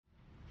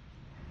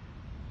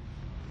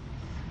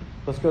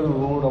Let's go to the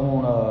Lord. I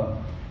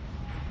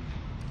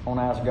want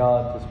to ask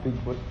God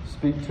to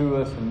speak to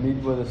us and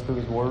meet with us through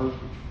His Word.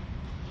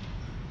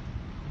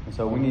 And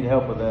so we need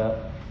help with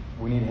that.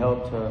 We need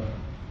help to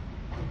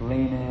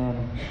lean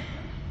in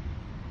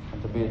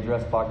and to be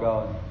addressed by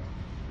God.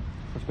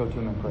 Let's go to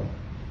Him and pray.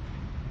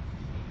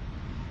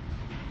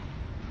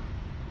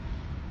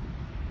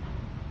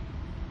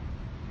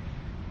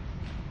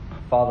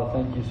 Father,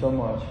 thank you so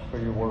much for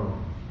your Word.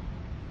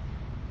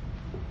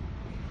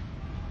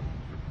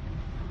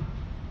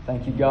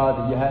 Thank you, God,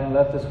 that you hadn't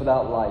left us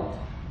without light,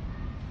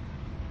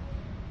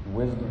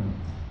 wisdom.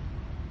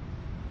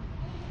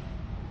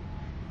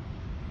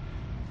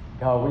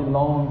 God, we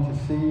long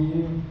to see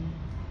you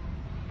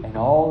and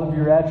all of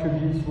your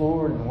attributes,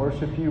 Lord, and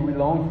worship you. We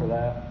long for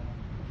that.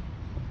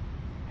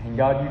 And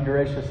God, you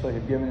graciously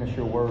have given us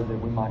your word that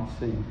we might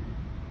see.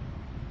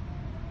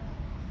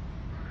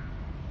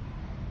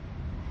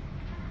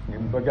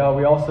 But God,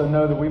 we also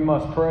know that we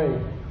must pray.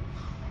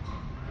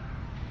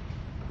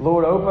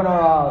 Lord, open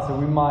our eyes that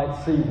we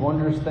might see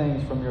wondrous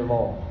things from your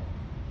law.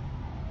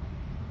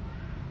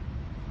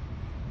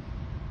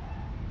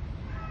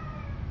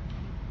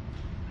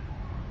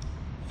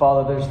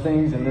 Father, there's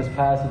things in this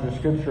passage of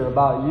Scripture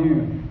about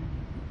you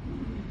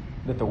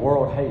that the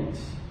world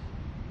hates.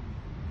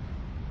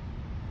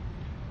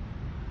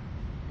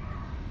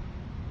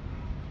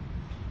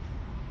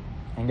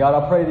 And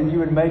God, I pray that you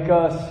would make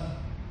us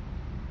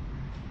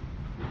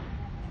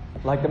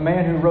like the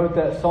man who wrote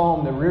that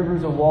psalm, that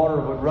rivers of water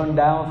would run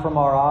down from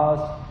our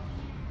eyes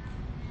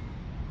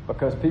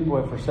because people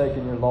have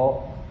forsaken your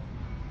law.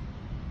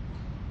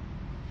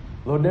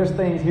 Lord, there's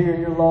things here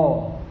in your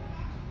law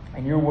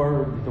and your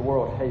word that the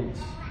world hates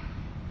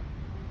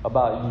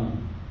about you.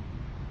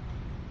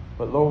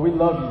 But Lord, we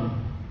love you.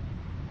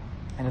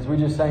 And as we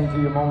just sang to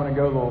you a moment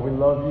ago, Lord, we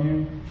love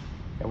you.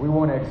 And we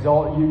want to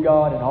exalt you,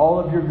 God, in all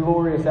of your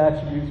glorious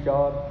attributes,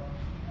 God.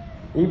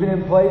 Even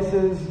in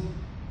places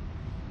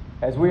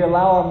as we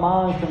allow our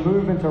minds to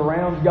move into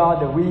realms,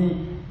 God, that we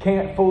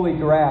can't fully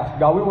grasp.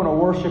 God, we want to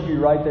worship you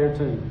right there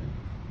too.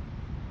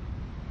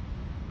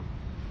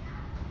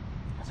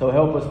 So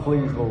help us,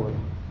 please, Lord.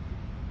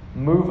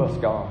 Move us,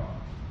 God.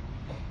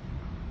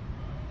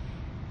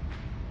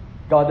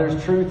 God,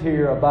 there's truth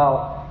here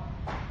about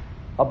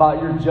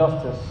your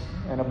justice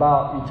and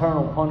about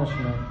eternal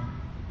punishment.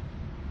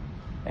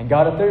 And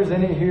God, if there's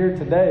any here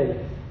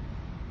today,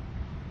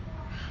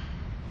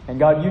 and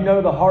God, you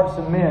know the hearts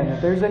of men.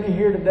 If there's any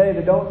here today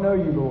that don't know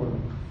you, Lord,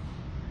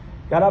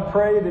 God, I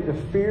pray that the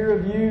fear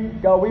of you,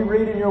 God, we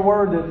read in your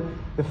word that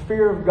the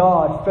fear of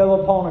God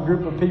fell upon a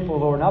group of people,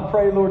 Lord. And I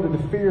pray, Lord, that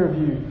the fear of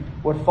you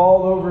would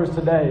fall over us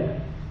today.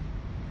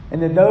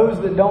 And that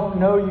those that don't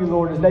know you,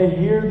 Lord, as they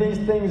hear these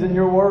things in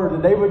your word,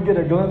 that they would get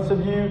a glimpse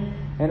of you.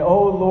 And,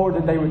 oh, Lord,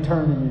 that they would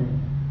turn to you.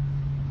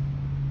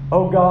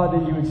 Oh, God,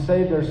 that you would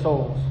save their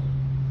souls.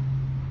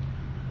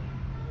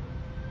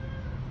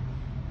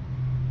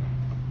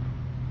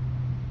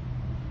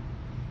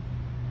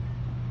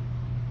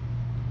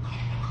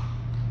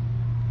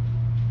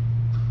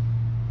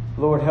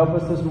 Lord, help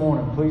us this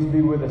morning. Please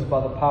be with us by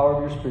the power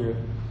of your Spirit.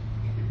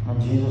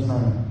 In Jesus'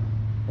 name,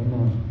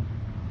 amen.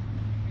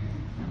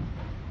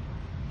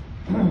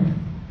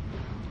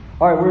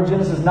 All right, we're in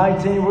Genesis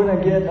 19. We're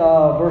going to get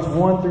verse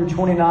 1 through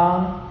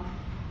 29.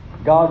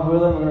 God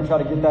willing, we're going to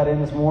try to get that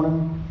in this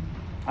morning.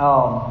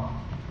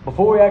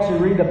 Before we actually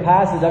read the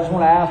passage, I just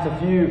want to ask a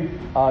few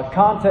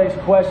context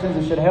questions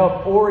that should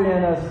help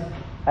orient us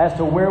as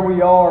to where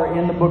we are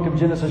in the book of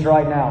Genesis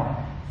right now.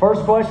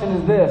 First question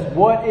is this: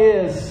 what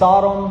is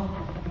Sodom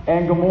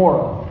and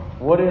Gomorrah?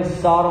 What is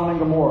Sodom and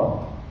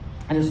Gomorrah?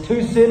 And it's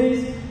two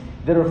cities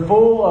that are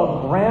full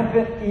of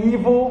rampant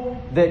evil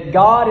that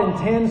God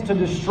intends to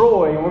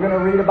destroy. And we're going to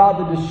read about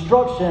the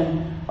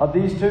destruction of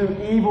these two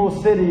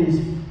evil cities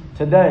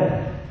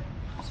today.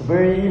 It's a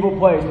very evil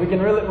place. We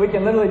can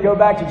literally go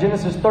back to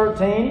Genesis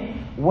 13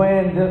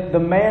 when the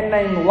man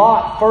named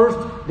Lot first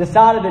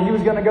decided that he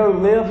was going to go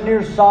live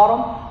near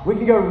Sodom. We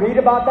can go read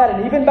about that.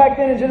 And even back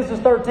then in Genesis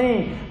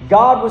 13,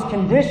 God was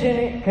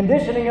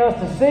conditioning us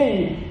to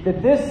see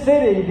that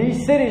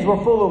these cities were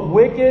full of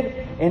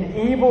wicked and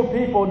evil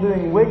people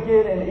doing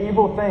wicked and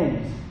evil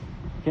things.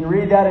 You can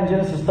read that in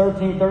Genesis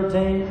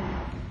 13:13.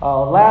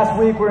 Last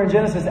week we were in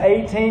Genesis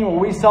 18 where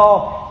we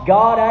saw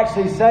God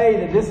actually say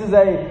that this is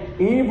a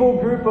evil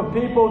group of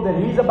people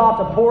that He's about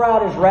to pour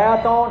out His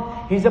wrath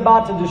on. He's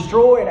about to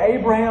destroy, and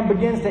Abraham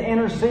begins to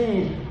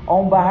intercede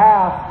on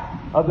behalf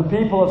of the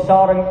people of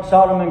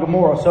Sodom and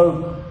Gomorrah.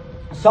 So,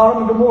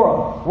 Sodom and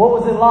Gomorrah, what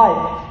was it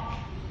like?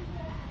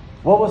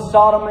 What was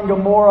Sodom and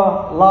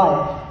Gomorrah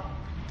like?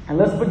 And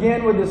let's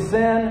begin with the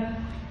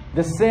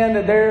sin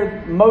that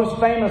they're most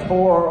famous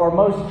for, or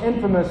most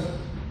infamous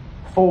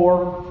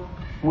for,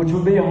 which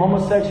would be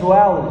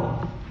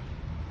homosexuality.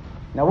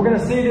 Now we're going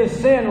to see this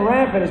sin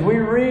rampant as we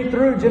read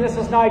through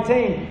Genesis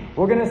 19.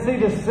 We're going to see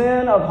the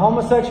sin of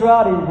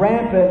homosexuality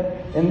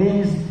rampant in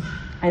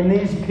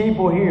these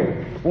people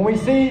here. When we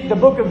see the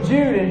book of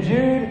Jude, in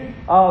Jude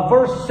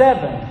verse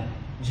 7,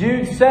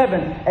 Jude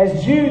 7.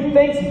 As Jude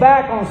thinks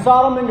back on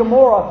Sodom and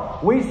Gomorrah,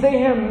 we see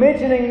him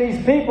mentioning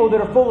these people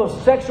that are full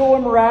of sexual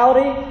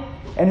immorality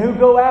and who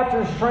go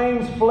after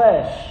strange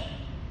flesh.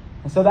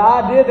 And so the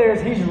idea there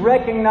is he's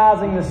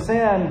recognizing the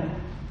sin,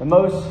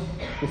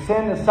 the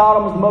sin that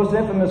Sodom is the most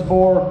infamous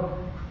for,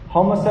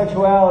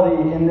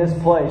 homosexuality in this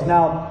place.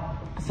 Now,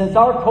 since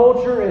our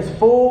culture is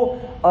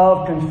full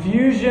of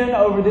confusion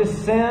over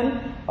this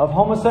sin of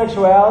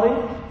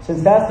homosexuality,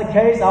 since that's the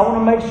case, I want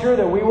to make sure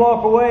that we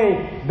walk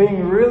away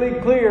being really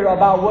clear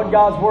about what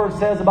God's Word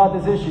says about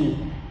this issue.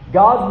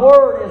 God's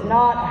Word is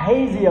not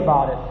hazy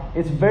about it.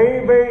 It's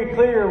very, very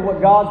clear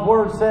what God's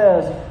Word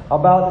says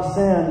about the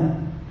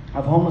sin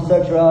of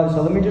homosexuality.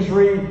 So let me just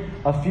read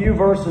a few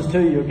verses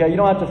to you, okay? You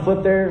don't have to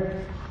flip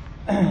there.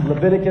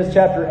 Leviticus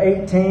chapter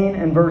 18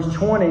 and verse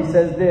 20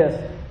 says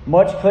this.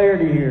 Much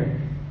clarity here.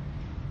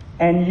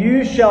 And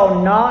you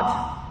shall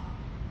not,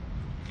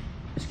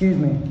 it's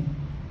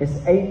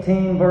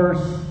 18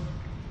 verse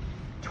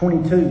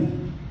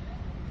 22.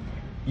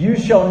 You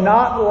shall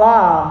not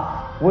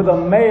lie with a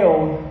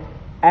male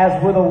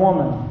as with a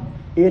woman.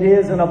 It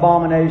is an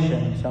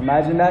abomination. So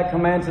imagine that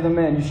command to the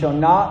men. You shall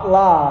not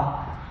lie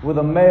with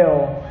a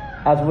male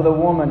as with a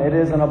woman. It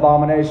is an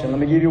abomination. Let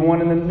me give you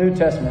one in the New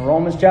Testament.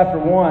 Romans chapter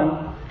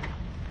 1.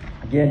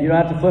 Again, you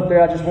don't have to flip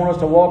there. I just want us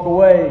to walk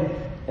away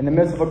in the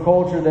midst of a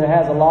culture that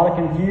has a lot of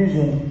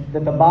confusion,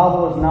 that the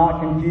Bible is not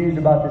confused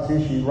about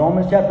this issue.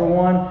 Romans chapter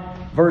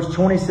 1, verse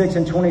 26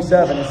 and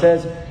 27. It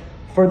says,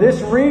 for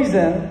this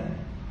reason,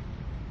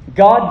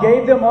 God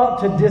gave them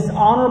up to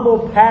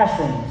dishonorable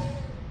passions.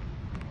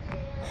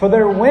 For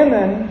their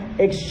women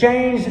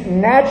exchanged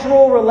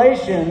natural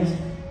relations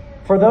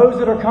for those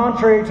that are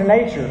contrary to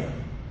nature.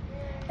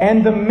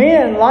 And the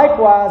men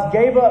likewise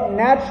gave up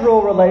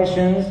natural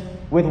relations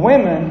with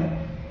women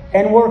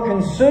and were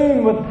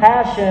consumed with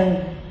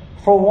passion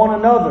for one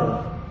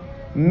another,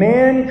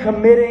 men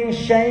committing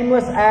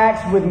shameless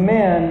acts with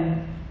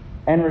men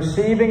and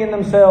receiving in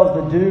themselves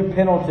the due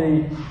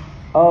penalty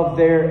of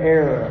their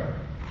error.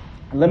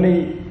 Let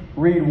me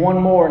read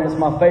one more, and it's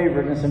my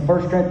favorite. And it's in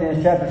 1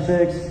 Corinthians chapter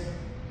 6,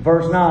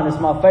 verse 9. It's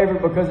my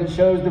favorite because it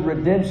shows the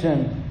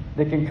redemption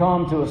that can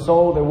come to a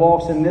soul that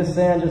walks in this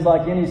sin just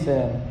like any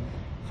sin.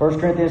 1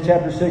 Corinthians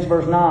chapter 6,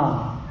 verse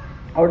 9.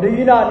 Or do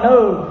you not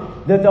know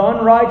that the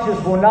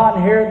unrighteous will not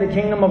inherit the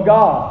kingdom of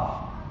God?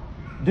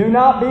 Do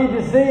not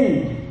be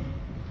deceived.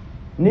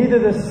 Neither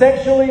the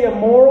sexually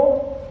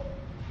immoral,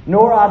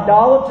 nor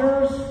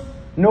idolaters,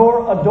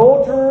 nor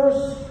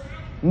adulterers,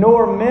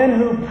 nor men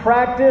who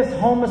practice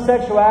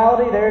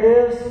homosexuality, there it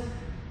is,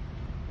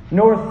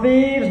 nor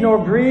thieves,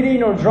 nor greedy,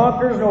 nor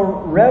drunkards, nor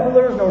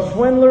revelers, nor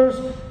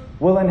swindlers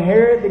will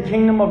inherit the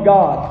kingdom of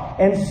God.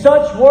 And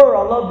such were,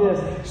 I love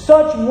this,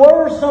 such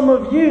were some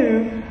of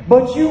you,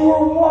 but you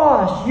were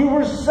washed, you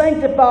were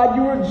sanctified,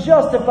 you were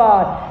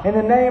justified in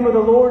the name of the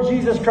Lord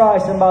Jesus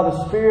Christ and by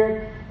the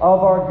Spirit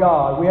of our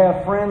God. We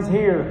have friends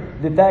here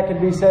that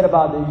could be said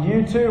about that.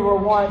 You too were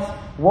once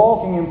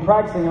walking and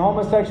practicing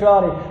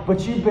homosexuality,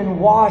 but you've been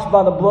washed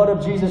by the blood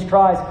of Jesus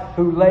Christ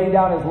who laid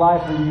down His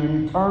life for you,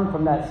 and you turned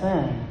from that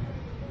sin.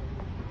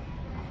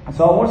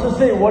 So I want us to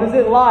see, what is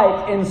it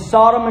like in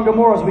Sodom and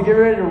Gomorrah as we get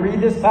ready to read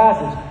this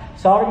passage.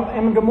 Sodom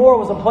and Gomorrah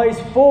was a place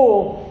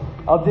full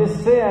of this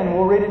sin,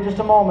 we'll read in just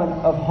a moment,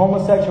 of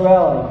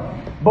homosexuality.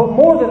 But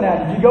more than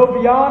that, if you go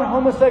beyond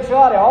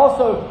homosexuality,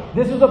 also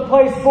this was a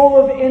place full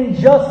of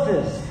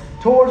injustice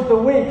towards the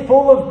weak,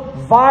 full of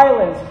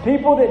violence,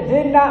 people that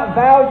did not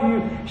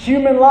value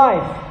human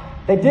life.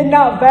 They did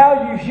not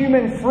value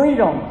human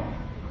freedom.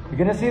 You're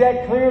going to see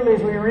that clearly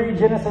as we read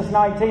Genesis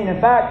 19. In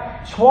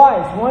fact,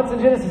 twice, once in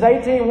Genesis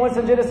 18, once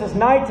in Genesis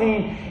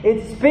 19,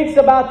 it speaks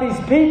about these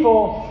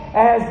people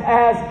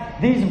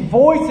as these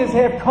voices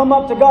have come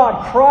up to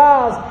God.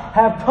 Cries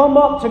have come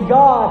up to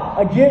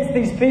God against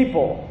these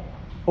people.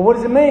 But what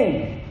does it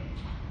mean?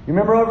 You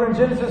remember over in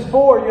Genesis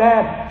 4, you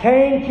had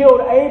Cain killed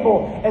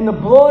Abel, and the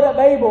blood of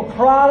Abel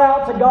cried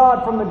out to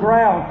God from the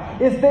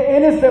ground. It's the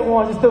innocent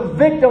ones, it's the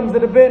victims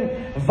that have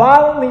been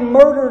violently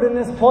murdered in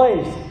this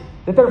place.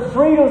 That their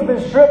freedom's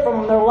been stripped from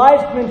them, their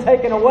life's been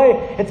taken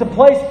away. It's a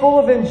place full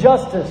of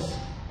injustice.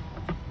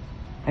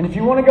 And if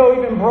you want to go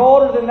even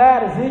broader than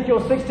that, Ezekiel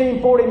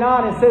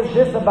 16:49, it says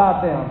this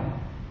about them.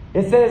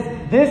 It says,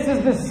 this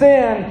is the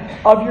sin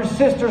of your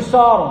sister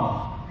Sodom.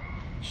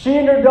 She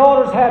and her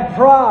daughters had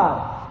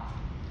pride,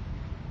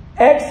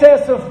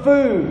 excess of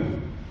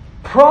food,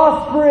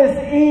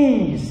 prosperous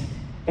ease,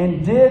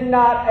 and did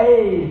not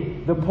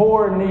aid the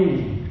poor and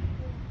needy.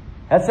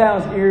 That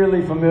sounds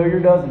eerily familiar,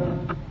 doesn't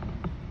it?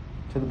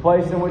 To the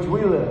place in which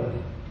we live.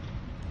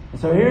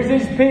 And so here's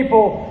these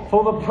people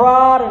full of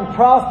pride and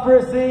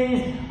prosperous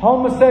ease,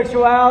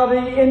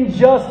 homosexuality,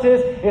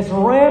 injustice. It's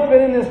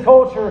rampant in this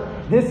culture.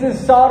 This is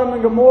Sodom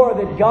and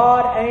Gomorrah that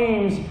God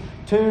aims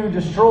to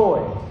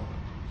destroy,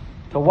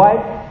 to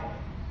wipe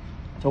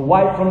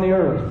from the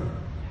earth.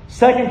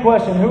 Second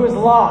question, who is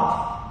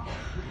Lot?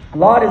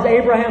 Lot is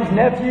Abraham's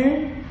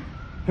nephew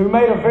who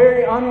made a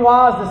very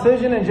unwise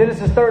decision in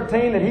Genesis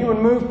 13 that he would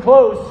move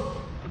close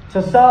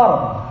to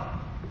Sodom.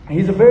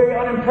 He's a very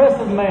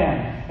unimpressive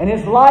man. And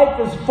his life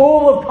is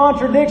full of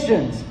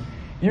contradictions.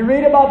 You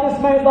read about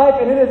this man's life,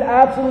 and it is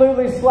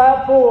absolutely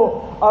slap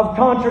full of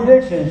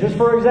contradictions. Just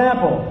for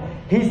example,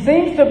 he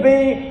seems to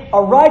be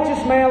a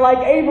righteous man like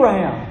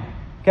Abraham.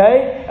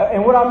 Okay?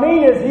 And what I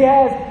mean is he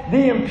has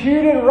the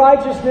imputed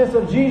righteousness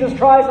of Jesus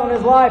Christ on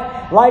his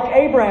life like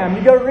Abraham.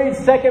 You go read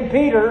 2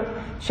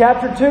 Peter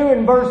chapter 2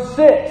 and verse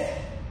 6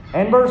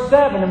 and verse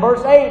 7 and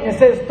verse 8. And it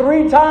says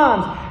 3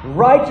 times,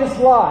 righteous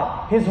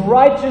Lot, his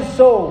righteous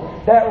soul,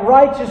 that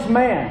righteous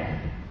man.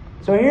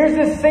 So here's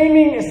this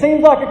it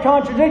seems like a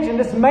contradiction.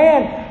 This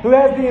man who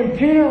has the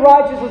imputed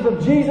righteousness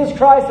of Jesus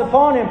Christ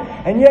upon him,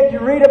 and yet you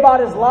read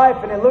about his life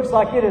and it looks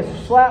like it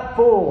is slap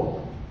full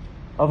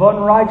of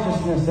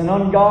unrighteousness and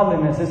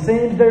ungodliness. It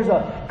seems there's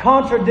a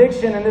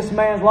contradiction in this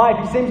man's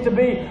life. He seems to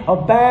be a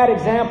bad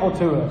example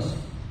to us.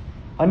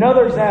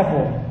 Another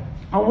example.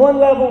 On one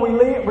level we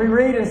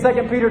read in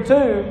 2 Peter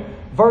 2,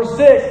 verse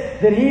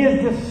 6, that he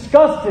is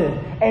disgusted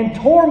and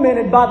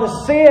tormented by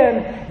the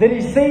sin that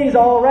he sees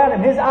all around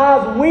him. His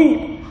eyes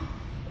weep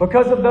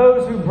because of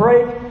those who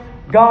break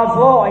God's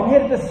law. And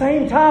yet at the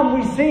same time,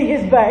 we see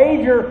his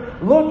behavior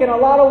look in a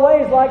lot of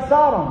ways like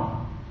Sodom.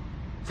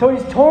 So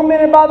he's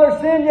tormented by their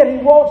sin, yet he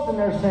walks in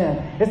their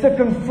sin. It's a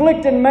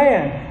conflicted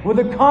man with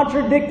a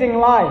contradicting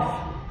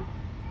life.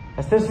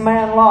 That's this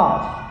man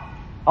Lot.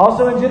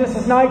 Also in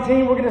Genesis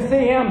 19, we're going to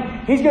see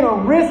him. He's going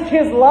to risk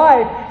his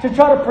life to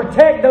try to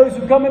protect those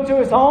who come into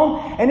his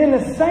home. And in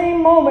the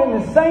same moment,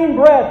 in the same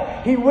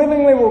breath, he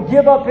willingly will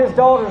give up his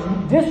daughters,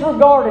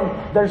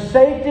 disregarding their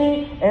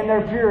safety and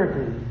their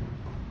purity.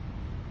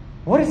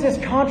 What is this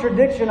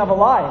contradiction of a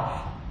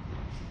life?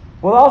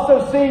 We'll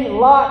also see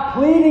Lot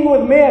pleading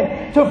with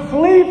men to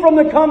flee from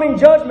the coming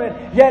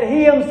judgment, yet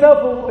he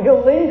himself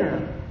he'll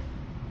linger.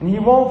 And he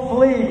won't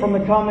flee from the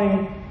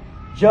coming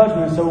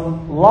judgment. So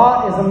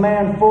Lot is a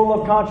man full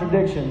of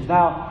contradictions.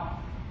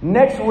 Now,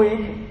 next week,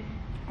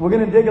 we're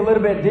going to dig a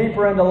little bit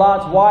deeper into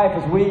Lot's wife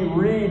as we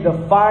read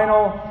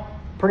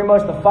pretty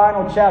much the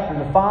final chapter,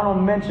 the final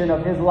mention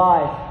of his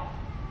life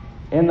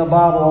in the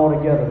Bible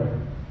altogether.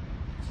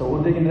 So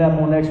we'll dig into that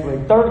more next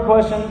week. Third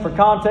question for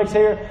context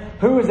here.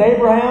 Who is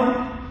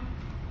Abraham?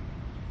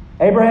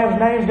 Abraham's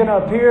name is going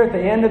to appear at the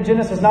end of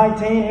Genesis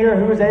 19 here.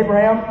 Who is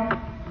Abraham?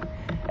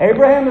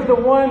 Abraham is the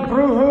one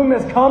through whom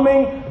is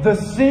coming the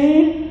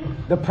seed,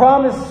 the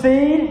promised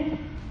seed.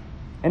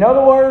 In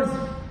other words,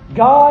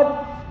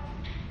 God,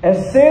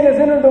 as sin has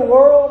entered the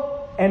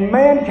world and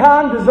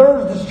mankind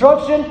deserves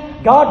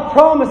destruction, God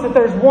promised that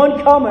there's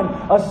one coming,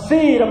 a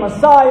seed, a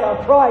Messiah,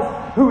 a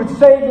Christ who would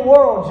save the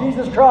world,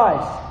 Jesus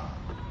Christ.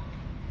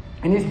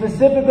 And he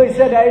specifically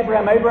said to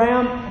Abraham,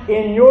 Abraham,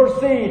 in your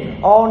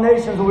seed, all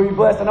nations will be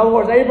blessed. In other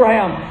words,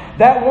 Abraham,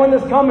 that one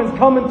that's coming is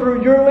coming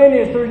through your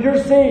lineage, through your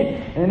seed.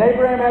 And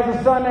Abraham has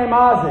a son named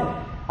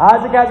Isaac.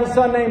 Isaac has a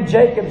son named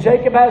Jacob.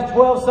 Jacob has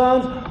 12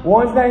 sons.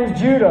 One's name's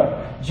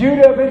Judah.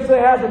 Judah eventually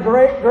has a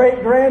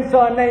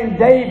great-great-grandson named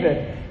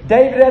David.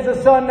 David has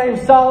a son named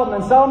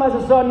Solomon. Solomon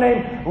has a son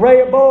named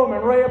Rehoboam.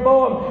 And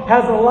Rehoboam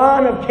has a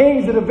line of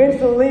kings that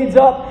eventually leads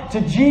up to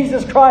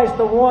Jesus Christ,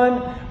 the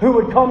one who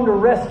would come to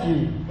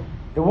rescue.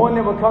 The one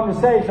that would come to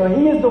save. So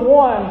he is the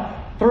one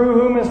through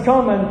whom is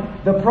coming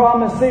the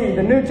promised seed.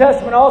 The New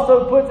Testament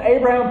also puts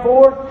Abraham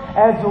forward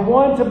as the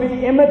one to be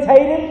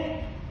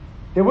imitated.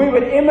 That we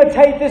would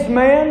imitate this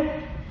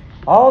man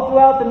all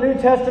throughout the New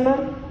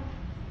Testament.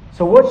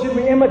 So what should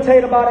we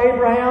imitate about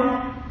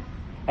Abraham?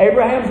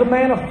 Abraham's a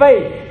man of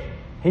faith.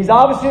 He's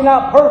obviously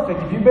not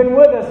perfect. If you've been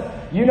with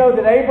us, you know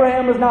that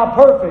Abraham is not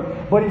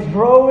perfect, but he's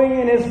growing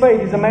in his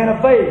faith. He's a man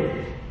of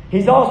faith.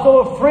 He's also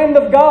a friend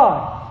of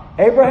God.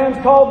 Abraham's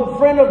called the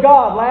friend of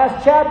God.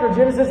 Last chapter,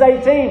 Genesis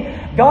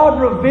 18, God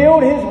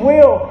revealed his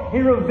will. He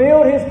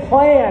revealed his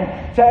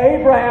plan to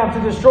Abraham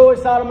to destroy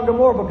Sodom and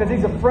Gomorrah because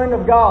he's a friend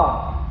of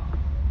God.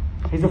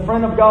 He's a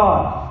friend of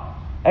God.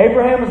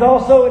 Abraham is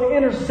also an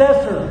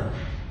intercessor.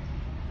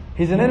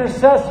 He's an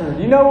intercessor.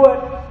 Do you know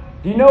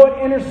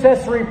what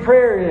intercessory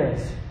prayer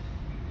is?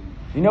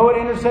 Do you know what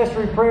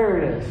intercessory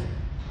prayer is?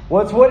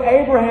 Well, it's what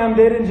Abraham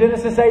did in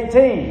Genesis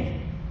 18.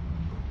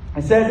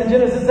 It says in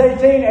Genesis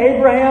 18,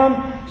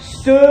 Abraham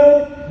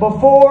stood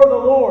before the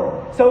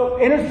Lord. So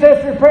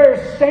intercessory prayer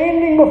is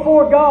standing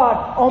before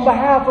God on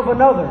behalf of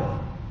another.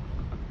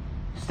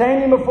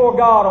 Standing before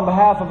God on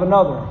behalf of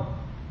another.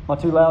 Am I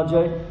too loud,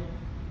 Jay?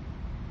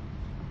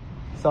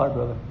 Sorry,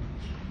 brother.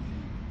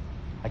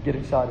 I get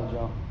excited,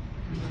 John.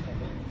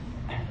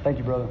 Thank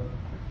you, brother.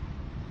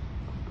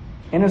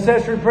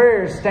 Intercessory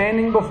prayer is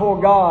standing before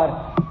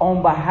God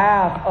on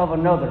behalf of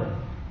another.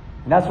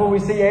 And that's what we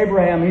see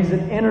Abraham. He's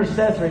an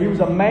intercessor. He was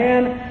a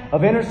man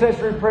of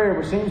intercessory prayer,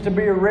 which seems to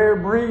be a rare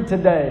breed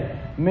today.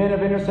 Men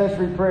of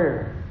intercessory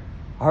prayer.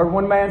 I heard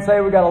one man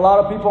say we got a lot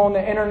of people on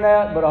the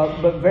internet,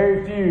 but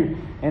very few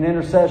in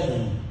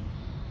intercession.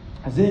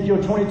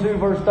 Ezekiel 22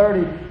 verse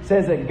 30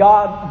 says that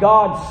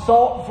God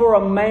sought for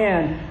a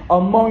man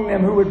among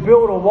them who would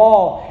build a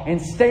wall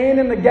and stand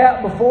in the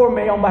gap before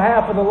me on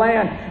behalf of the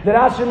land, that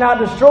I should not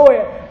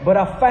destroy it, but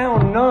I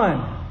found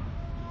none.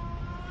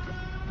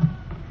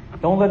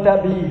 Don't let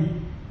that be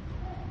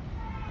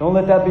Don't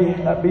let that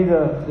be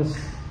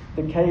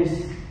the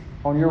case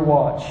on your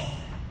watch.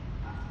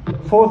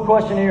 Fourth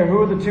question here,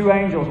 who are the two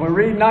angels? When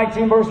we read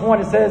 19 verse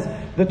 1, it says,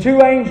 the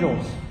two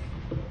angels.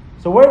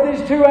 So where did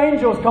these two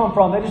angels come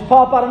from? They just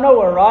pop out of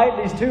nowhere,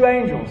 right? These two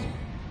angels.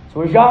 So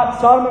we've got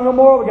Sodom and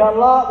Gomorrah, we got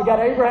Lot, we got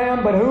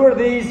Abraham, but who are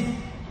these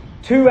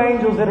two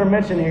angels that are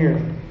mentioned here?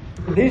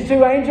 These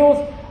two angels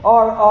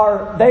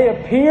they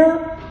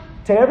appear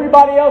to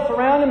everybody else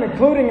around them,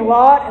 including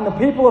Lot and the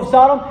people of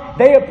Sodom.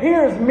 They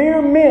appear as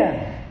mere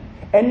men,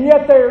 and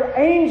yet they're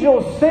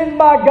angels sent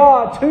by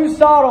God to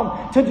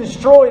Sodom to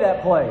destroy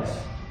that place.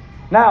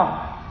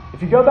 Now,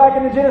 if you go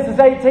back into Genesis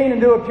 18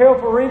 and do a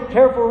careful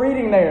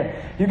reading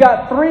there, you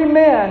got three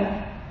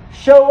men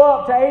show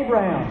up to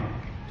Abraham.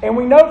 And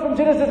we know from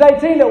Genesis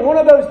 18 that one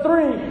of those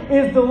three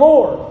is the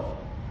Lord.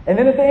 And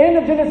then at the end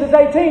of Genesis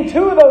 18,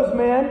 two of those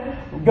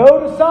men go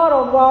to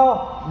Sodom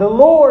while the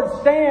Lord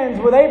stands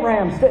with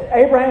Abraham.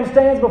 Abraham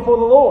stands before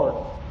the Lord.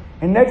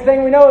 And next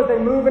thing we know is they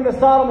move into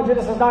Sodom in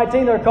Genesis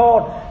 19. They're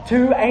called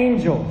two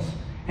angels.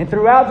 And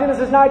throughout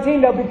Genesis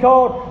 19, they'll be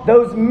called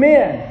those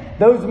men,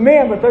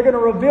 but they're going to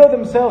reveal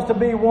themselves to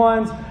be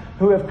ones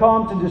who have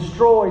come to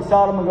destroy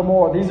Sodom and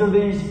Gomorrah. These are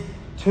these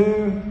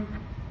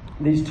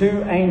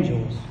two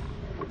angels.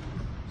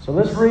 So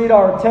let's read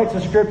our text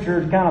of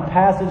Scripture kind of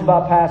passage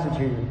by passage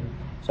here.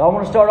 So I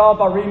want to start off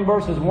by reading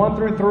verses 1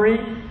 through 3,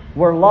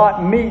 where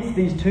Lot meets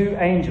these two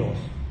angels.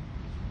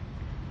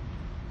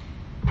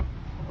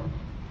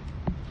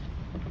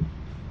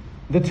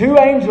 The two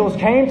angels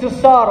came to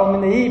Sodom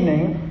in the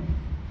evening,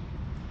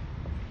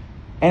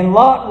 and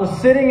Lot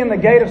was sitting in the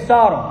gate of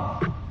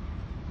Sodom.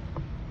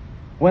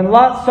 When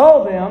Lot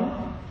saw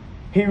them,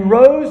 he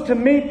rose to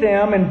meet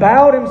them and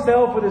bowed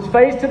himself with his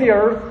face to the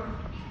earth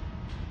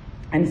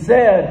and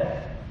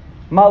said,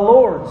 "My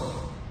lords,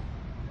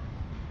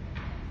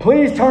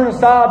 please turn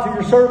aside to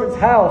your servant's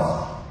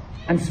house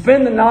and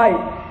spend the night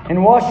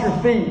and wash your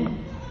feet.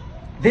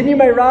 Then you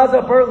may rise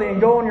up early and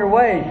go on your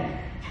way."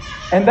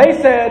 And they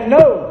said,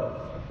 "No,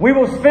 we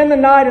will spend the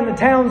night in the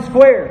town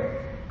square."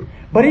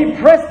 But he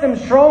pressed them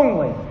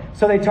strongly.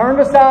 So they turned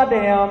aside to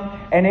him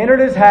and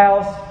entered his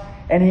house,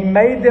 and he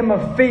made them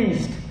a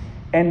feast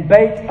and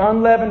baked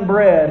unleavened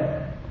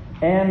bread,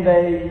 and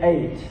they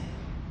ate.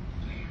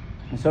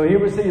 And so here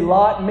we see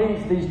Lot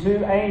meets these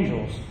two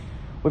angels.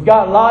 We've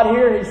got Lot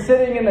here. He's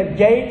sitting in the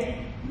gate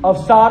of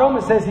Sodom.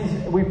 It says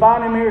we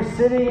find him here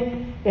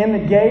sitting in the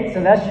gates,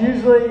 and that's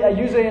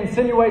usually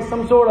insinuates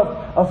some sort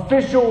of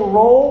official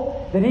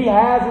role that he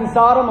has in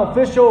Sodom,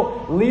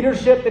 official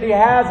leadership that he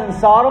has in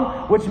Sodom,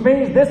 which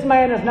means this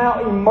man is now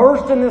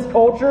immersed in this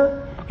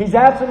culture. He's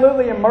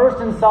absolutely immersed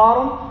in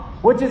Sodom,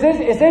 which is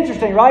it's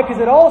interesting, right?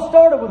 Because it all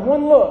started with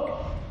one look.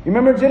 You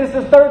remember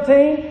Genesis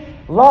 13?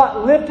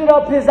 Lot lifted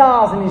up his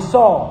eyes and he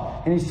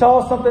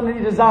saw something that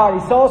he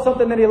desired. He saw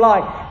something that he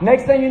liked.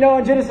 Next thing you know,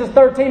 in Genesis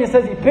 13, it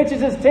says he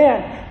pitches his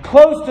tent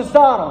close to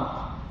Sodom.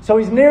 So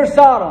he's near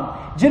Sodom.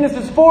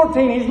 Genesis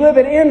 14, he's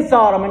living in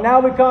Sodom. And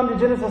now we come to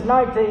Genesis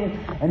 19,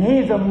 and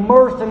he's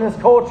immersed in this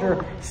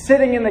culture,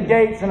 sitting in the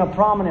gates in a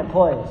prominent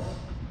place.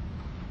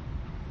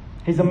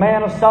 He's a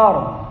man of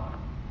Sodom.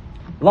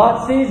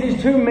 Lot sees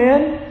these two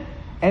men,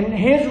 and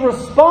his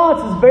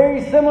response is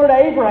very similar to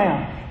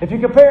Abraham. If you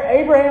compare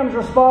Abraham's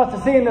response to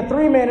seeing the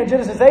three men in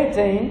Genesis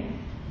 18,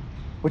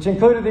 which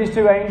included these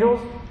two angels,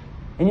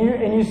 and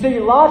you see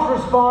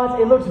Lot's response,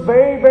 it looks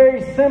very,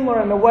 very similar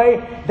in the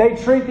way they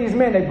treat these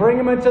men. They bring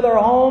them into their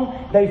home.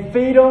 They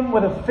feed them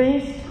with a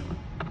feast.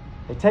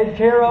 They take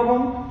care of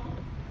them.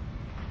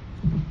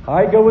 All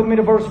right, go with me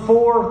to verse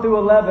 4 through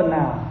 11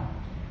 now.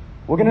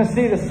 We're going to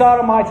see the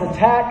Sodomites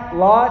attack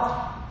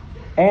Lot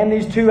and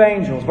these two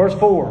angels. Verse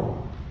 4.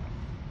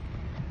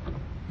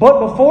 But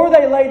before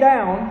they lay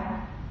down...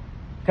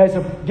 Okay,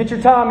 so get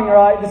your timing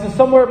right. This is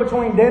somewhere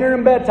between dinner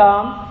and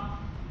bedtime.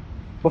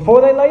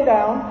 Before they lay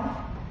down,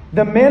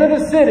 the men of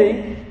the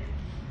city,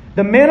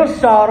 the men of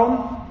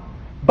Sodom,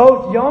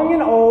 both young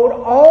and old,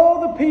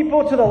 all the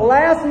people to the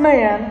last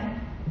man,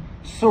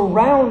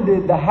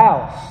 surrounded the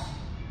house.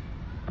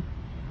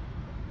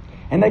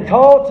 And they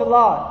called to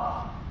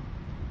Lot,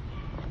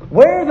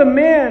 "Where are the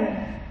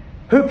men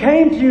who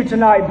came to you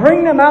tonight?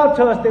 Bring them out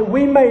to us that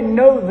we may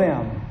know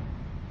them."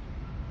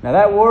 Now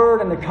that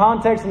word and the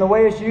context and the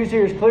way it's used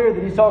here is clear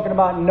that he's talking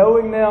about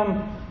knowing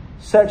them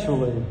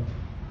sexually.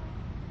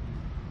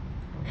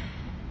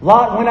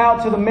 Lot went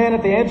out to the men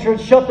at the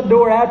entrance, shut the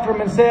door after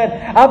him, and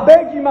said, "I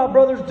beg you, my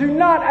brothers, do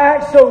not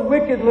act so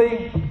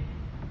wickedly."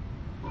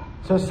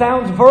 So it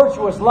sounds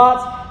virtuous.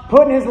 Lot's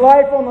putting his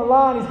life on the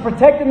line. He's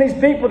protecting these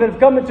people that have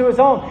come into his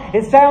home.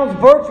 It sounds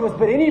virtuous,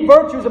 but any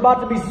virtue is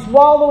about to be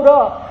swallowed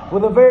up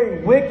with a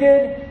very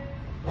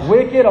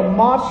wicked, a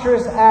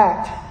monstrous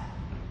act.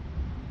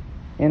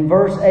 In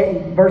verse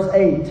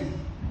 8,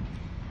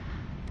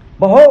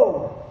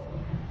 "Behold,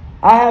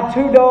 I have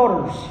two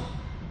daughters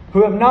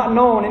who have not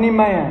known any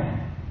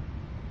man.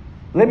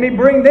 Let me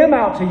bring them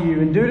out to you,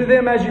 and do to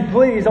them as you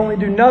please. Only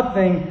do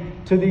nothing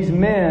to these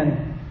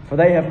men, for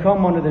they have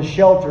come under the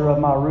shelter of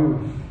my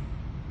roof."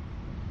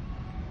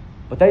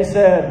 But they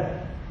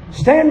said,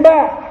 "Stand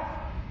back.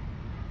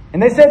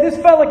 And they said, "This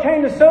fella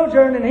came to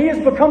sojourn, and he has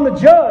become the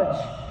judge.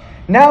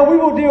 Now we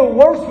will deal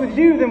worse with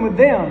you than with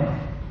them."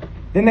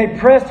 Then they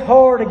pressed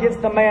hard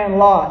against the man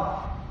Lot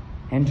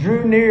and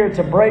drew near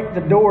to break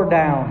the door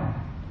down.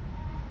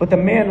 But the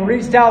men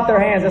reached out their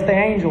hands, that's the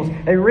angels.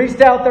 They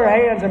reached out their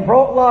hands and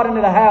brought Lot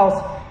into the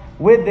house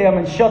with them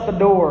and shut the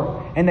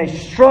door. And they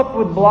struck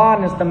with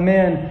blindness the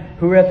men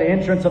who were at the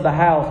entrance of the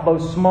house,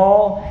 both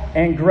small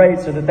and great,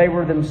 so that they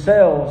wore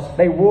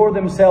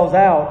themselves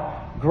out,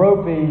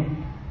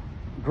 groping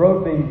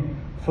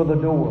for the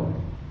door.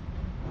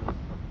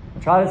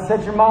 Try to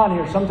set your mind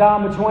here.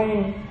 Sometime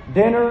between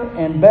dinner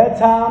and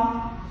bedtime,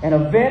 an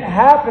event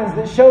happens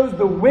that shows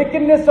the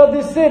wickedness of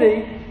this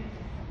city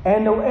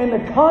and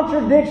the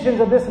contradictions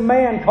of this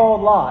man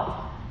called Lot.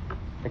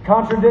 The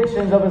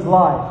contradictions of his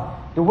life.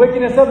 The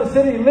wickedness of the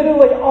city.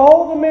 Literally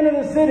all the men of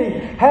the city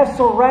have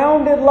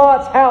surrounded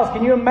Lot's house.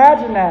 Can you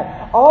imagine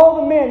that?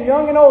 All the men,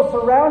 young and old,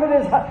 surrounded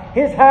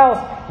his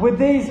house with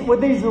these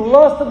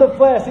lusts of the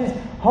flesh, these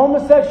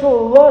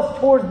homosexual lusts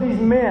towards these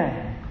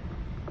men.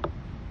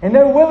 And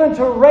they're willing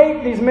to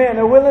rape these men.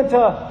 They're willing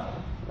to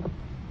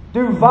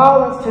do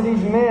violence to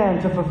these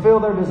men to fulfill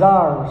their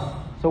desires.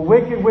 It's a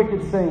wicked,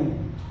 wicked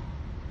scene.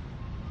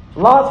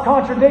 Lot's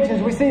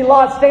contradictions. We see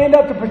Lot stand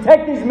up to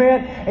protect these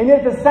men, and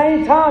yet at the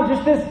same time,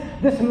 just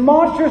this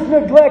monstrous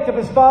neglect of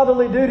his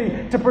fatherly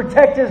duty to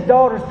protect his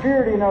daughter's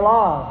purity in their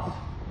lives.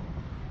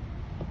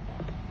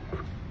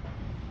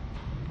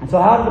 And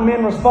so how did the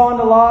men respond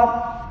to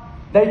Lot?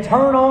 They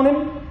turn on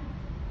him.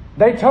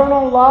 They turn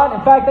on Lot.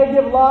 In fact, they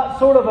give Lot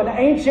sort of an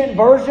ancient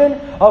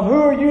version of,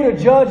 "Who are you to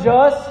judge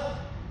us?"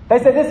 They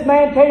say, "This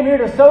man came here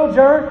to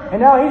sojourn,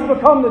 and now he's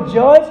become the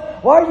judge.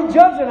 Why are you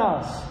judging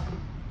us?"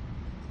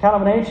 It's kind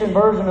of an ancient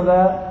version of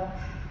that.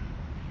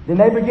 Then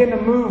they begin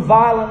to move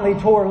violently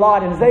toward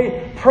Lot. And as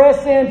they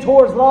press in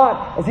towards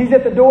Lot, as he's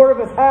at the door of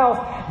his house,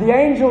 the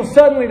angels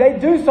suddenly, they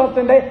do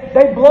something.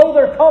 They blow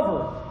their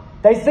cover.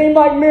 They seem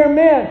like mere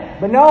men,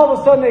 but now all of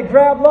a sudden they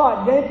grab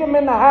Lot, yank him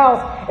in the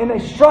house, and they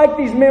strike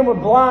these men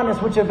with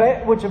blindness, which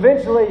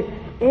eventually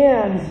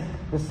ends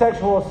the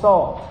sexual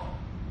assault.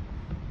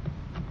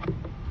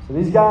 So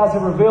these guys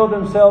have revealed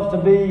themselves to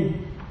be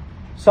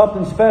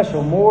something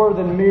special, more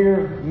than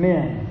mere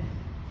men.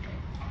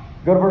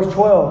 Go to verse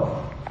 12.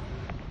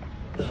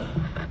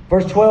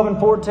 Verse 12 and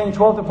 14,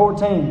 12 to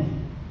 14.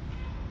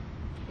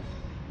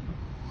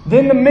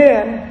 Then the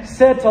men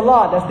said to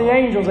Lot, that's the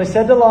angels, they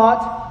said to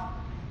Lot,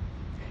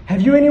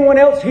 "Have you anyone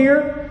else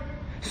here?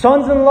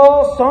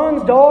 Sons-in-law,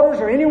 sons, daughters,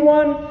 or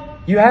anyone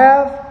you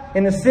have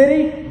in the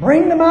city?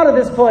 Bring them out of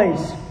this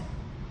place.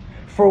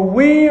 For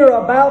we are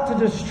about to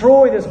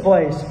destroy this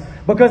place,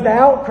 because the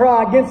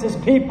outcry against His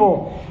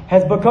people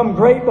has become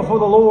great before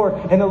the Lord,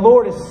 and the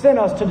Lord has sent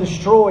us to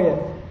destroy it."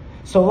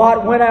 So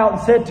Lot went out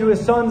and said to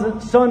his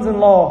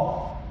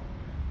sons-in-law,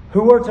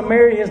 who were to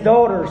marry his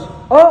daughters,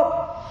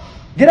 "Up,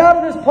 get out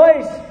of this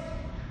place,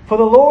 for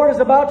the Lord is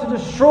about to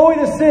destroy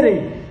the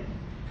city."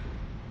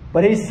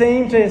 But he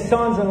seemed to his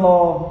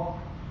sons-in-law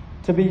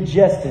to be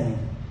jesting,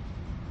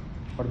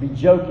 or to be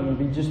joking, to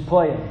be just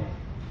playing.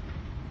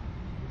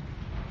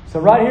 So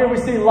right here we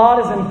see Lot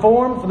is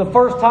informed for the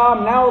first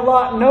time. Now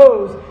Lot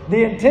knows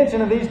the intention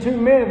of these two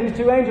men, of these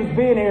two angels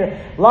being here.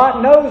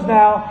 Lot knows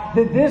now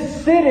that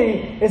this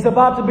city is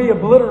about to be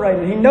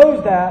obliterated. He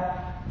knows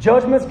that.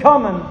 Judgment's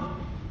coming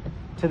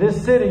to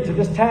this city, to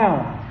this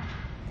town.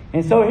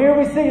 And so here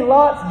we see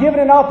Lot's given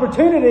an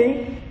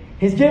opportunity.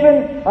 He's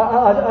given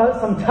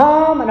some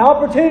time, an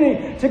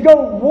opportunity to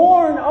go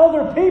warn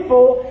other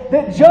people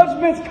that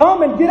judgment's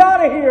coming. Get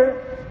out of here.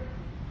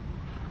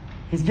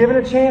 He's given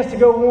a chance to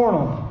go warn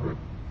them.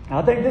 And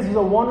I think this is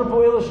a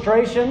wonderful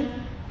illustration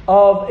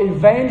of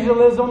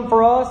evangelism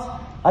for us.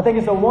 I think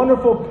it's a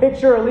wonderful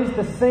picture, at least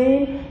the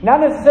scene.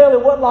 Not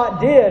necessarily what Lot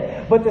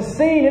did, but the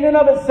scene in and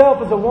of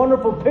itself is a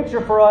wonderful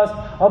picture for us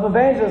of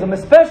evangelism.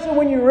 Especially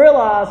when you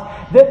realize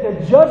that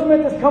the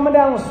judgment that's coming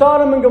down on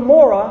Sodom and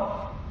Gomorrah,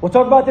 we'll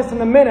talk about this in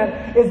a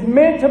minute, is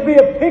meant to be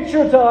a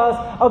picture to us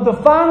of the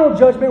final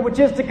judgment which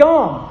is to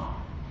come.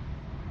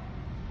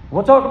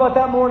 We'll talk about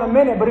that more in a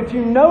minute, but if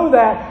you know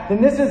that, then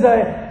this is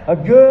a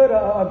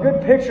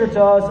good picture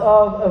to us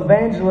of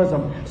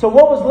evangelism. So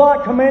what was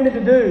Lot commanded to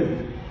do?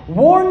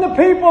 Warn the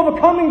people of a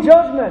coming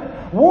judgment.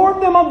 Warn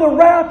them of the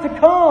wrath to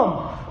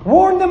come.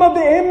 Warn them of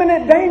the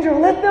imminent danger.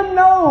 Let them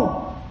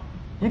know.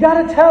 You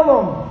got to tell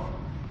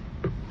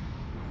them.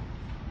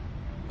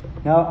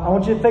 Now, I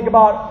want you to think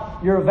about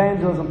your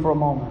evangelism for a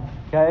moment,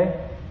 okay?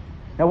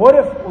 Now, what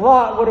if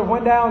Lot would have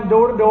went down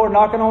door to door,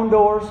 knocking on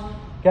doors,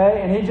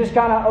 okay? And he just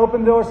kind of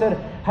opened the door and said,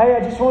 "Hey, I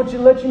just want you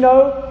to let you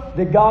know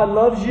that God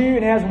loves you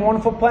and has a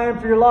wonderful plan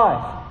for your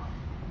life."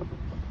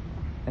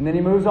 And then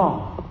he moves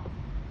on.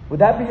 Would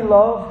that be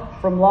love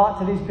from Lot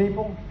to these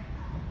people?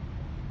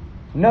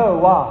 No.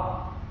 Why?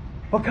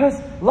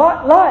 Because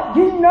Lot,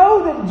 you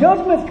know that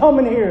judgment's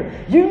coming here.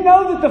 You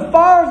know that the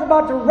fire is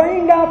about to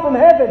rain down from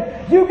heaven.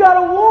 You got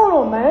to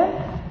warn them, man.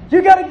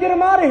 You got to get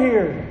them out of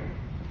here.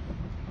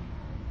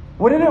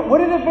 Would it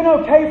have been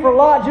okay for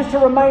Lot just to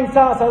remain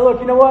silent and say, "Look,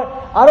 you know what?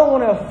 I don't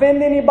want to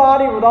offend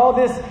anybody with all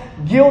this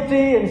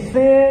guilty and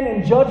sin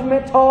and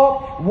judgment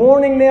talk,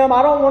 warning them.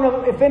 I don't want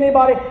to offend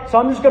anybody, so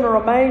I'm just going to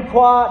remain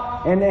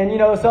quiet and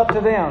it's up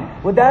to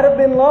them. Would that have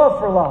been love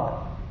for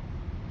Lot?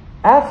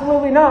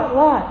 Absolutely not.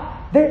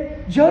 Lot,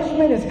 their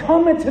judgment is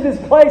coming to this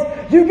place.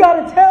 You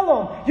got to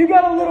tell them. You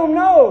got to let them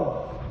know.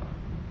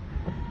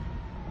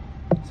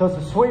 So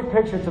it's a sweet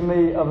picture to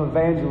me of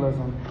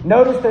evangelism.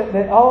 Notice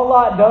that all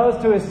Lot does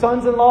to his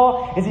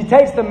sons-in-law is he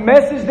takes the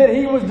message that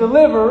he was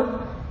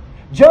delivered.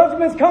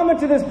 Judgment's coming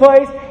to this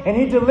place, and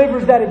he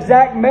delivers that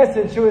exact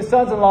message to his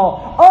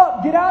sons-in-law.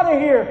 Up, get out of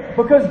here,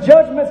 because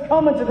judgment's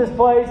coming to this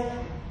place.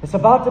 It's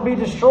about to be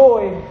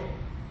destroyed.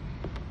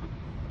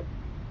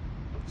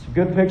 It's a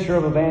good picture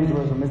of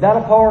evangelism. Is that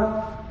a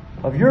part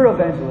of your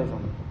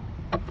evangelism?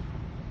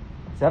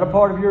 Is that a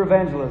part of your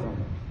evangelism?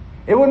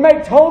 It would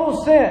make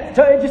total sense.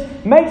 It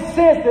just makes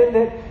sense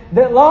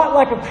that Lot,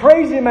 like a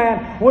crazy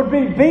man, would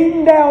be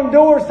beating down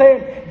doors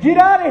saying, get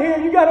out of here,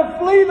 you got to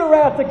flee the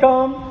wrath to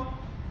come.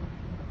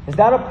 Is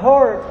that a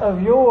part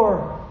of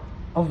your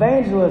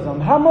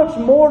evangelism? How much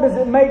more does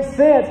it make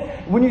sense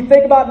when you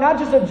think about not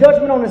just a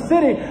judgment on the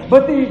city,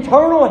 but the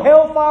eternal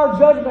hellfire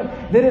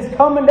judgment that is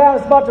coming down,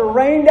 it's about to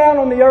rain down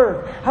on the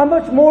earth? How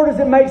much more does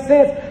it make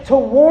sense to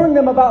warn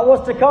them about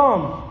what's to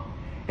come?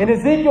 In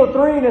Ezekiel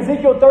 3 and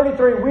Ezekiel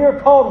 33, we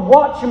are called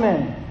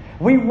watchmen.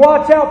 We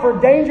watch out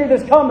for danger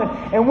that's coming.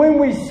 And when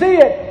we see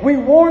it, we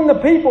warn the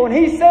people. And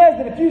he says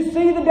that if you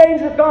see the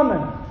danger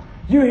coming,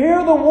 you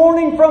hear the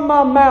warning from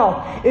my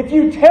mouth. If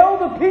you tell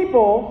the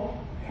people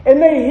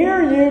and they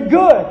hear you,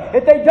 good.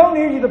 If they don't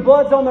hear you, the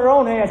blood's on their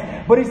own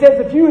hands. But he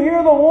says if you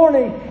hear the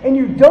warning and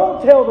you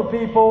don't tell the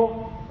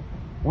people,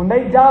 when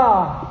they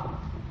die,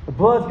 the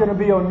blood's going to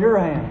be on your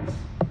hands.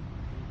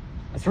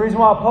 That's the reason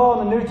why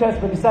Paul in the New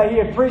Testament can say he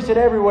had preached it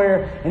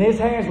everywhere and his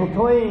hands were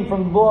clean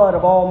from the blood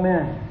of all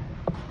men.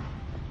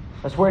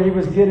 That's where he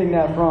was getting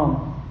that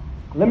from.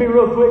 Let me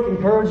real quick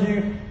encourage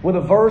you with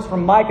a verse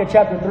from Micah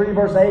chapter 3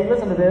 verse 8.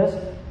 Listen to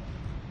this.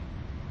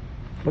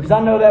 Because I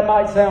know that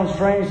might sound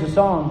strange to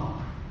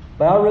some,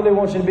 but I really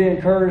want you to be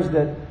encouraged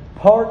that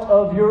part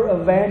of your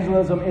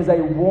evangelism is a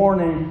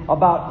warning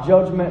about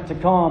judgment to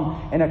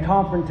come and a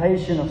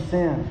confrontation of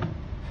sin.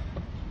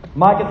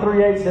 Micah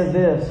 3:8 says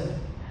this,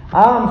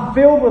 I am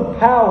filled with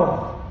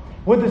power,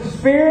 with the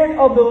Spirit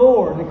of the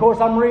Lord. And of course,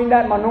 I'm reading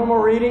that in my normal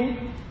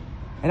reading.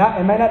 And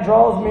man, that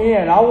draws me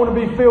in. I want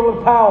to be filled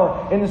with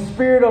power in the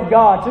Spirit of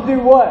God. To do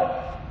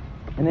what?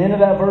 And the end of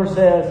that verse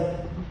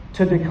says,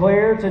 to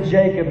declare to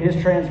Jacob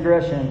his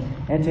transgression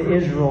and to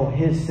Israel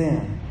his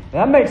sin.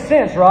 Now, that makes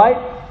sense,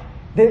 right?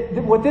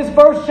 What this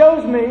verse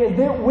shows me is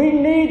that we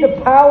need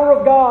the power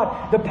of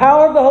God, the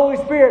power of the Holy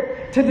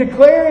Spirit to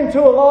declare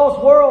into a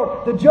lost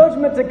world the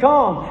judgment to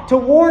come, to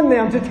warn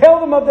them, to tell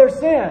them of their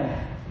sin.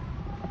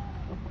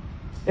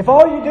 If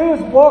all you do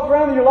is walk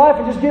around in your life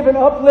and just give an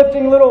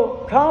uplifting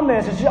little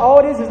comments, all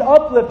it is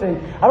uplifting.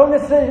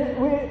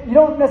 You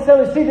don't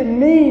necessarily see the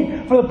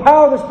need for the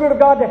power of the Spirit of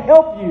God to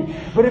help you.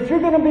 But if you're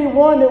going to be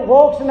one that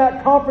walks in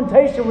that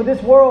confrontation with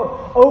this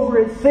world over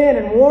its sin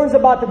and warns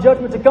about the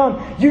judgment to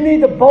come, you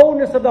need the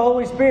boldness of the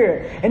Holy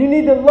Spirit. And you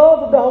need the love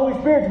of the Holy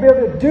Spirit to be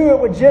able to do it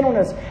with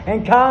gentleness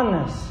and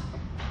kindness.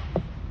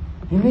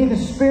 You need the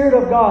Spirit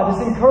of God.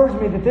 This encouraged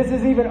me that this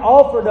is even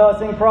offered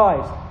us in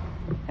Christ.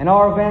 And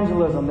our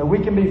evangelism, that we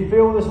can be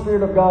filled with the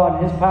Spirit of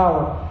God and His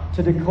power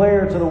to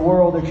declare to the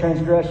world their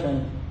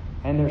transgression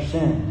and their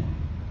sin.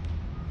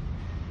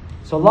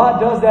 So Lot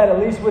does that at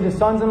least with his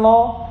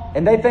sons-in-law,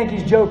 and they think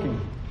he's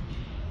joking.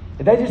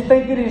 They just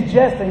think that he's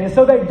jesting, and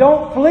so they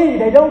don't flee.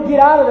 They don't get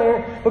out of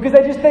there because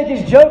they just think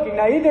he's joking.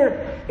 Now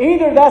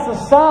either that's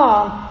a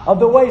sign of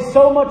the way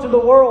so much of the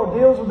world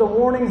deals with the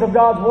warnings of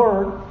God's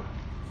Word.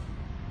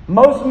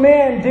 Most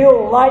men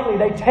deal lightly.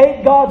 They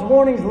take God's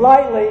warnings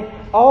lightly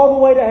all the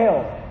way to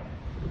hell.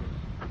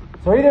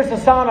 So either it's a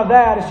sign of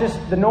that, it's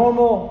just the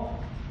normal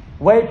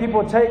way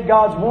people take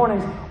God's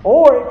warnings,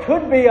 or it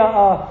could be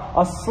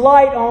a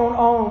slight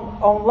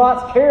on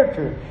Lot's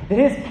character. That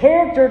his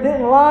character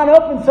didn't line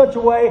up in such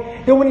a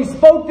way that when he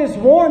spoke this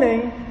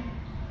warning,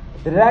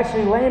 that it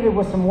actually landed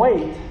with some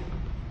weight.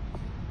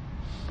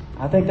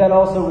 I think that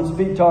also would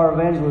speak to our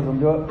evangelism.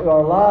 Do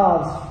our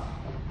lives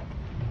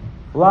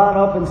line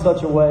up in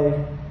such a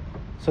way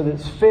so that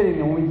it's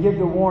fitting, and when we give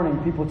the warning,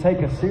 people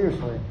take us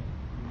seriously?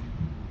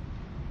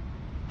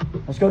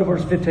 Let's go to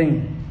verse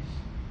 15.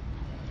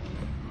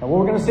 Now what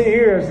we're going to see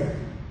here is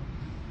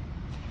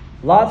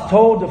Lot's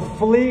told to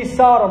flee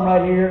Sodom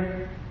right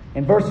here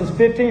in verses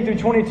 15 through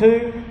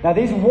 22. Now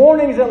these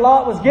warnings that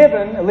Lot was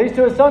given, at least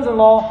to his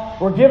sons-in-law,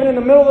 were given in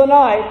the middle of the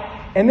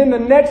night. And then the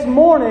next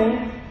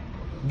morning,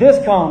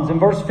 this comes in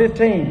verse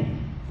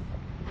 15.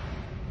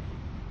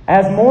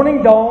 As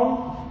morning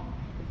dawned,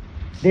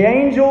 the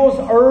angels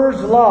urged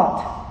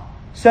Lot,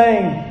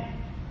 saying,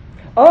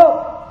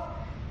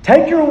 Up,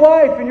 take your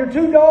wife and your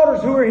 2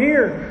 daughters who are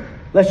here,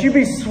 lest you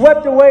be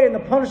swept away in the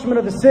punishment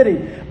of the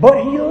city.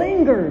 But he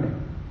lingered.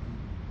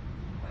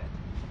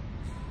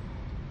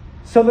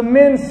 So the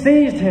men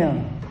seized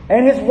him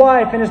and his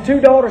wife and his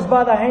 2 daughters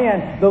by the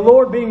hand, the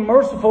Lord being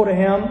merciful to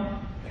him.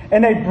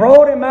 and they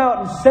brought him out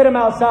and set him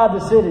outside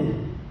the city.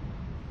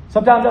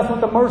 Sometimes that's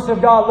what the mercy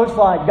of God looks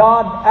like.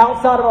 God,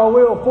 outside of our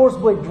will,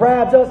 forcibly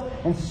grabs us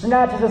and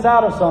snatches us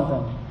out of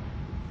something.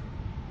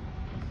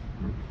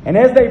 And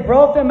as they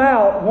brought them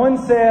out, one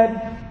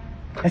said,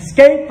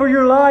 "Escape for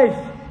your life.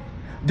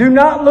 Do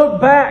not look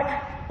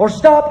back or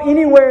stop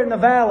anywhere in the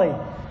valley.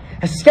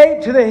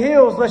 Escape to the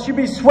hills, lest you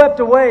be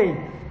swept away."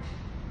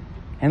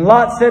 And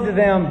Lot said to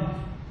them,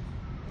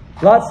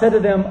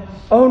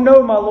 "Oh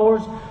no, my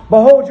lords.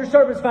 Behold, your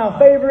servants found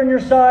favor in your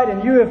sight,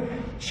 and you have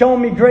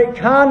shown me great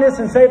kindness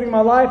in saving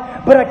my life.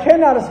 But I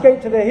cannot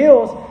escape to the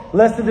hills,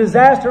 lest the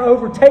disaster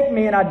overtake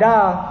me and I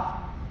die.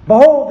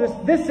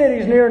 Behold, this city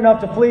is near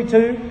enough to flee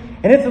to,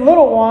 and it's a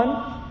little one.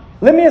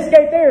 Let me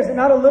escape there. Is it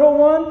not a little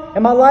one?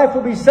 And my life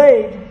will be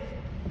saved."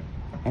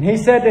 And he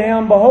said to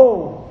him,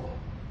 "Behold,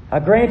 I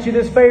grant you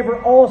this favor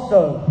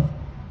also,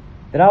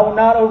 that I will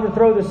not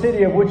overthrow the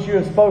city of which you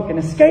have spoken.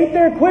 Escape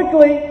there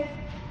quickly,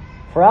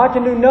 for I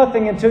can do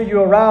nothing until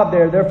you arrive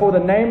there." Therefore the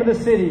name of the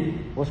city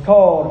was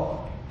called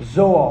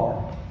Zoar.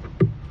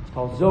 It's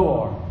called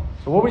Zoar.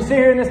 So what we see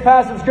here in this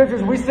passage of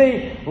Scriptures, we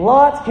see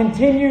Lot's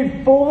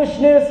continued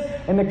foolishness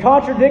and the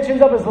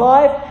contradictions of his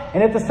life.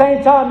 And at the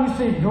same time, you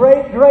see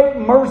great, great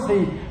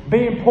mercy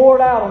being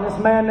poured out on this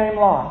man named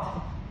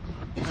Lot.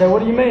 You say, what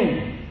do you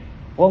mean?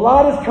 Well,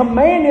 Lot is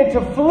commanded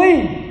to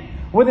flee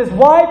with his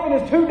wife and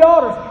his 2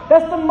 daughters.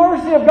 That's the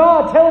mercy of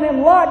God telling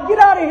him, "Lot, get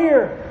out of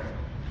here.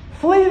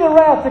 Flee the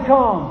wrath to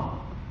come."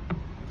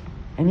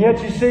 And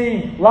yet you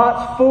see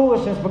Lot's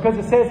foolishness, because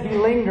it says he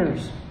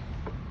lingers.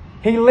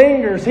 He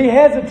lingers. He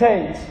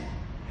hesitates.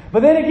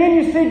 But then again,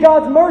 you see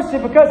God's mercy,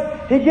 because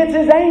He gets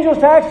His angels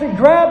to actually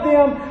grab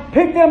them,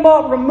 pick them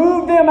up,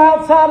 remove them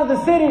outside of the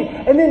city,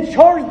 and then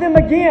charge them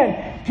again.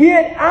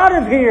 Get out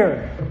of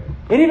here.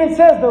 It even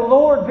says the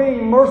Lord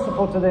being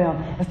merciful to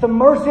them. It's the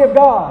mercy of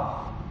God.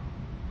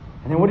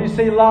 And then what do you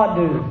see Lot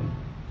do?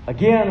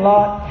 Again,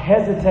 Lot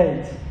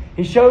hesitates.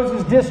 He shows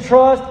his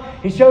distrust.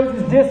 He shows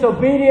his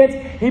disobedience.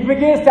 He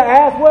begins to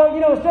ask, well,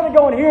 instead of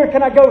going here,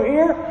 can I go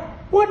here?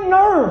 What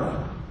nerve!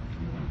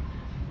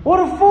 What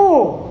a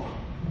fool!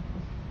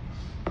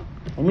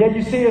 And yet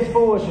you see his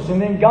foolishness.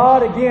 And then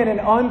God, again, in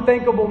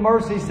unthinkable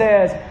mercy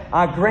says,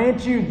 "I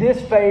grant you this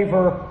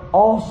favor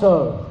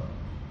also.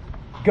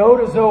 Go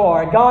to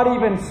Zoar." And God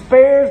even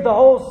spares the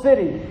whole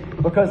city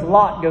because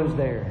Lot goes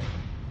there.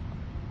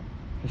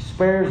 He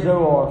spares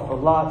Zoar for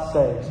Lot's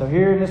sake. So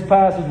here in this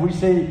passage we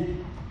see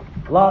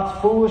Lot's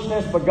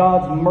foolishness, but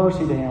God's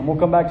mercy to him. We'll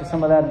come back to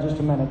some of that in just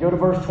a minute. Go to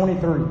verse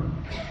 23.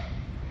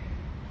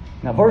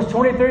 Now, verse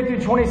 23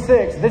 through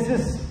 26. This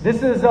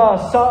is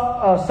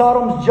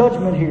Sodom's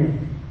judgment here.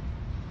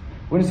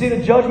 We're going to see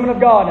the judgment of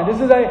God. Now,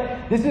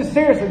 this is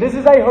seriously, this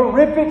is a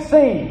horrific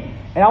scene,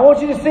 and I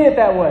want you to see it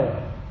that way.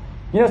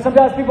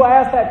 Sometimes people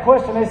ask that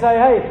question. They say,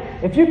 "Hey,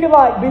 if you could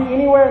be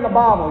anywhere in the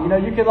Bible,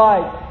 you could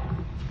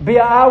be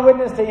an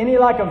eyewitness to any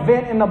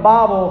event in the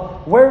Bible,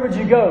 where would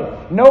you go?"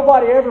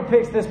 Nobody ever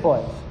picks this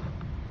place.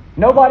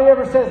 Nobody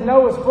ever says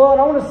Noah's flood.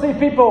 I want to see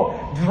people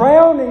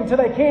drowning till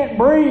they can't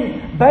breathe,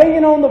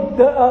 banging on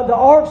the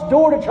ark's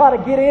door to try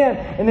to get in,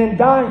 and then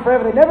dying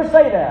forever. They never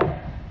say that.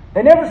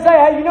 They never say,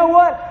 "Hey, you know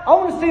what? I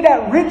want to see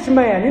that rich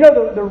man."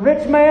 The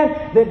rich man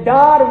that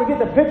died, and we get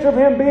the picture of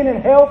him being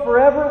in hell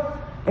forever,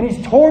 and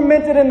he's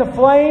tormented in the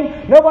flame.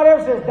 Nobody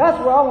ever says, "That's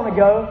where I want to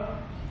go."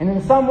 And in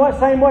the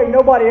same way,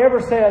 nobody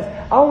ever says,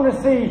 "I want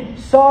to see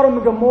Sodom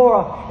and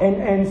Gomorrah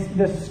and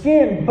the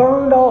skin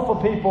burned off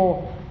of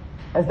people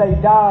as they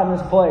die in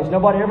this place."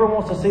 Nobody ever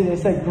wants to see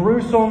this. They say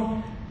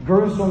gruesome,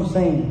 gruesome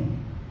scene.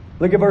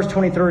 Look at verse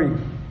 23.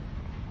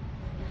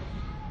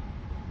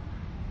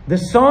 "The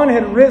sun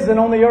had risen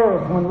on the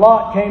earth when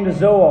Lot came to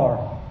Zoar.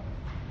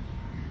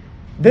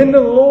 Then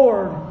the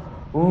Lord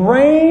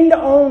rained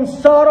on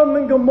Sodom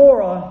and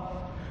Gomorrah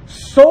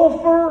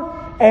sulfur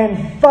and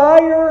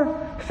fire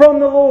from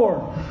the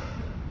Lord."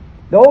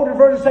 The older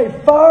versions say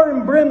fire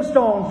and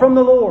brimstone from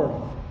the Lord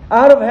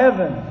out of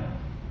heaven.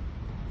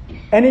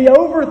 "And He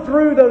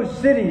overthrew those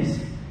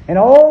cities and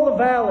all the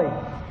valley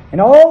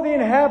and all the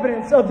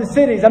inhabitants of the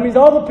cities." That means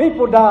all the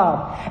people died.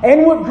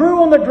 "And what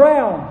grew on the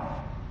ground,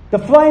 the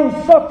flames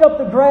sucked up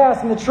the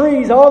grass and the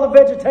trees, all the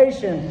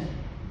vegetation.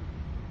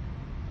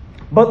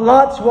 But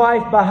Lot's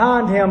wife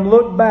behind him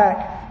looked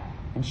back,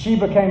 and she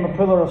became a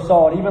pillar of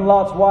salt." Even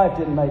Lot's wife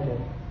didn't make it.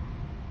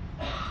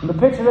 And the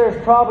picture there is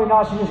probably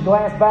not she just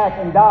glanced back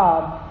and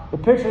died. The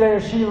picture there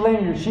is she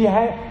lingered.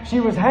 She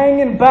was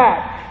hanging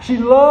back. She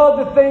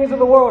loved the things of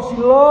the world. She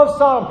loved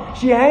Sodom.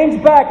 She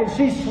hangs back, and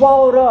she's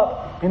swallowed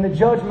up in the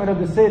judgment of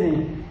the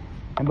city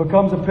and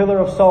becomes a pillar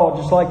of salt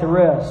just like the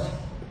rest.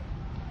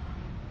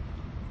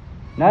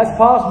 Now, it's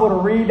possible to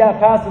read that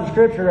passage of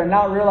Scripture and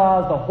not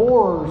realize the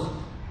horrors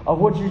of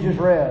what you just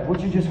read,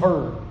 what you just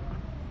heard.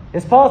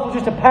 It's possible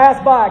just to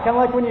pass by, kind of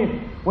like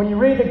when you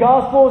read the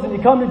Gospels and you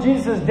come to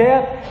Jesus'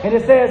 death, and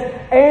it says,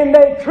 "And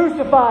they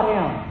crucified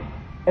Him."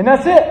 And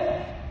that's it.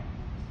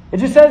 It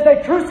just says they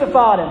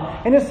crucified Him.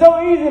 And it's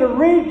so easy to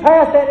read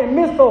past that and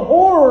miss the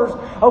horrors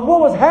of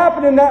what was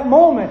happening in that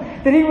moment.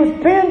 That He was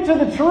pinned to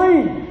the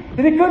tree.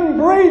 That he couldn't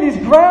breathe. He's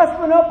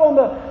grasping up on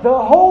the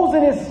holes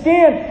in his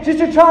skin just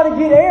to try to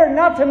get air,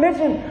 not to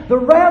mention the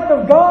wrath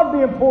of God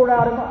being poured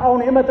out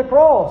on him at the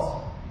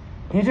cross.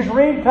 You just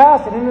read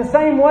past it. In the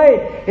same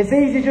way, it's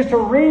easy just to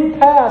read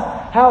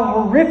past how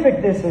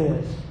horrific this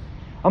is.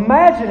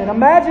 Imagine it.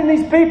 Imagine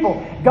these people.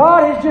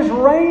 God has just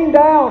rained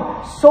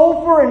down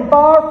sulfur and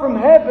fire from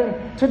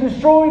heaven to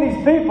destroy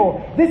these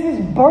people. This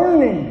is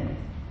burning.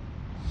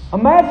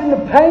 Imagine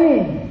the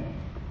pain.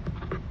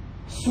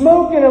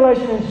 Smoke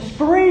inhalation and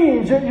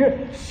screams.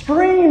 Your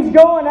screams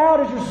going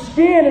out as your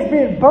skin is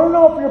being burned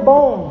off your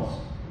bones.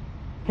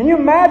 Can you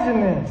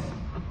imagine this?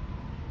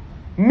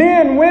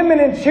 Men, women,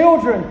 and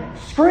children.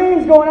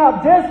 Screams going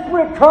out.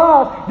 Desperate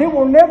cries that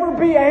will never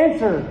be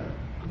answered.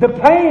 The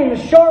pain,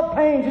 the sharp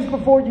pain just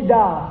before you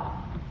die.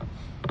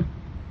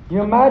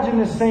 You imagine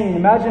this scene.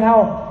 Imagine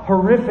how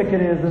horrific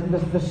it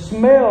is. The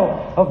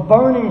smell of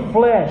burning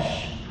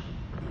flesh.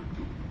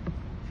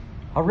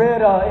 I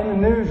read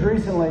in the news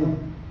recently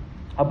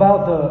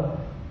about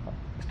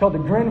it's called the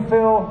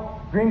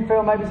Grenfell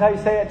maybe is how you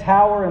say it,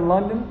 tower in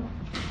London.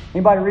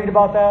 Anybody read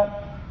about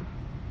that?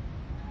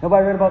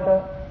 Nobody read about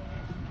that?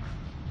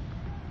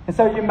 And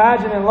so you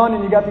imagine in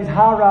London you got these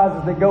high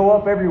rises that go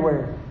up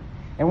everywhere.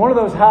 And one of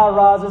those high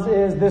rises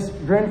is this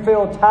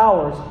Grenfell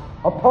Towers,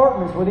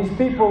 apartments where these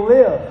people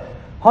live.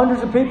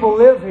 Hundreds of people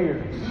live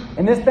here.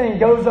 And this thing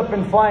goes up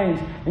in flames.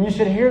 And you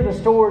should hear the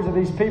stories of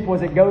these people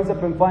as it goes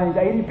up in flames.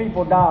 80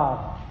 people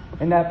died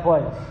in that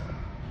place.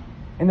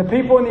 And the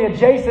people in the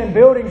adjacent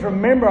buildings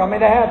remember,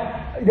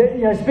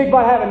 they speak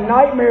about having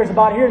nightmares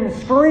about hearing the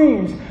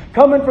screams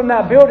coming from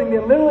that building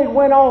that literally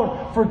went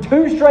on for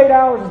 2 straight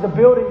hours as the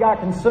building got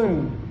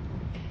consumed.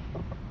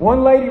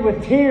 One lady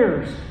with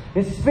tears,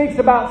 it speaks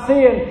about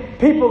seeing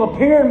people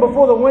appearing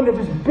before the window,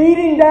 just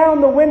beating down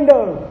the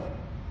window,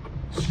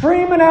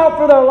 screaming out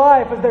for their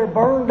life as they're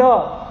burned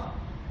up.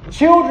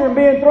 Children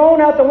being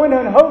thrown out the window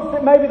in hopes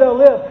that maybe they'll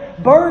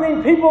live.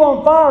 Burning, people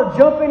on fire,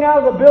 jumping out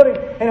of the building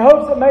in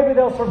hopes that maybe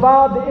they'll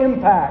survive the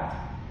impact.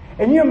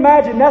 And you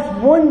imagine, that's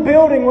one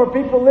building where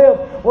people live,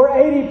 where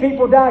 80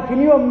 people died.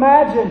 Can you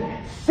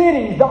imagine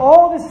cities,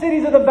 all the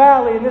cities of the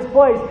valley in this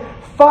place,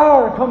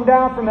 fire come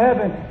down from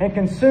heaven and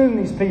consume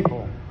these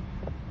people?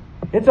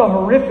 It's a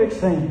horrific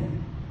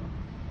scene.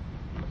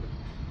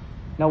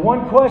 Now,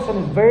 one question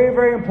is very,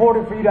 very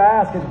important for you to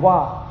ask is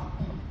why?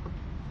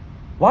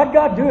 Why did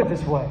God do it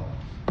this way?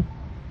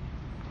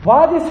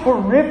 Why this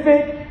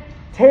horrific,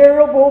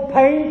 terrible,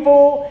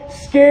 painful,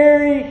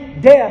 scary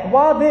death?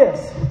 Why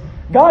this?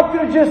 God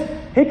could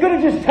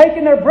have just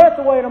taken their breath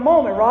away in a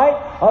moment,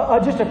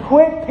 right? Just a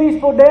quick,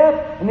 peaceful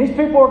death, and these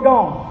people are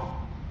gone.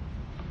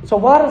 So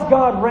why does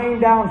God rain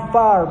down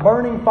fire,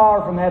 burning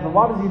fire from heaven?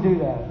 Why does He do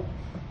that?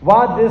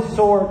 Why this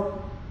sort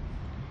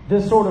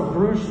of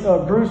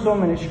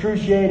gruesome and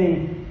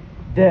excruciating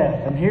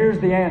death? And here's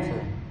the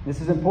answer.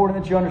 This is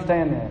important that you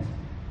understand this.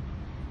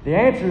 The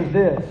answer is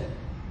this.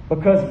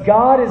 Because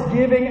God is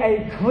giving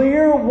a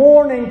clear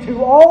warning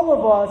to all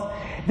of us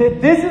that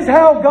this is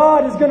how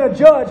God is going to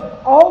judge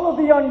all of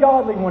the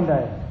ungodly one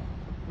day.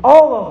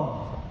 All of them.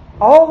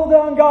 All of the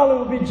ungodly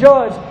will be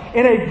judged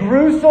in a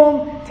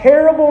gruesome,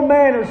 terrible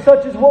manner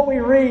such as what we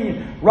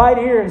read right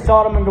here in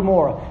Sodom and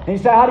Gomorrah. And you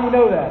say, how do you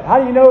know that? How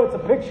do you know it's a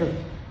picture?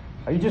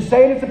 Are you just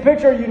saying it's a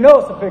picture or you know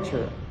it's a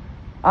picture?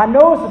 I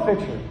know it's a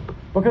picture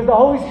because the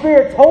Holy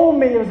Spirit told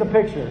me it was a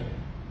picture.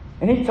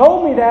 And He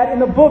told me that in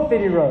the book that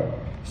He wrote.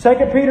 2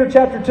 Peter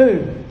chapter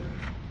 2.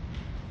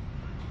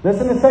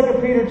 Listen to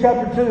 2 Peter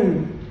chapter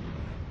 2.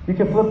 You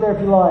can flip there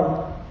if you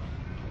like.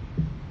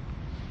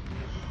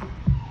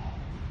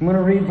 I'm going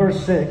to read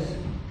verse 6.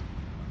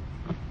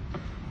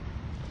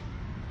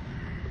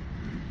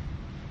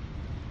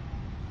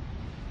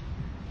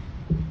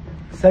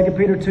 Second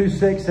Peter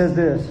 2:6 says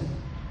this.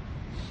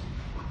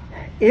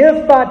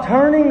 If by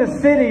turning the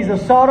cities of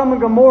Sodom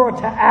and Gomorrah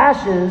to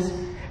ashes,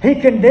 He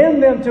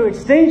condemned them to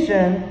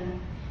extinction,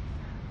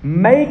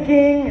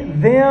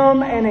 making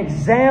them an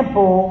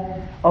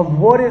example of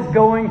what is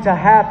going to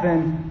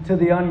happen to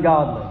the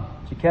ungodly.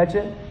 Did you catch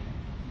it?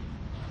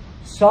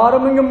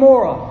 Sodom and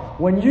Gomorrah.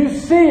 When you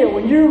see it,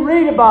 when you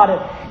read about it,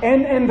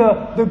 and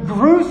the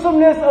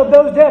gruesomeness of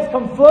those deaths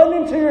come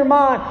flooding into your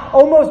mind,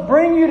 almost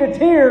bring you to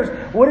tears,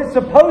 what it's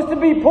supposed to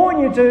be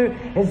pointing you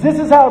to is this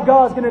is how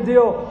God's going to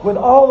deal with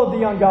all of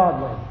the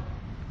ungodly.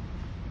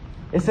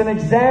 It's an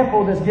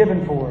example that's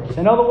given for us.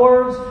 In other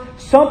words,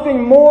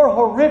 something more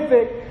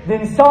horrific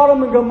than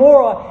Sodom and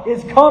Gomorrah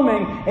is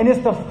coming, and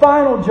it's the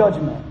final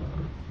judgment.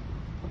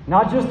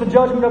 Not just the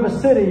judgment of a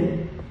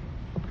city,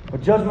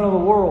 but judgment of the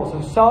world.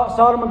 So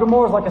Sodom and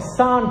Gomorrah is like a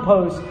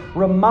signpost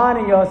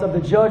reminding us of the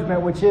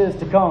judgment which is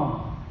to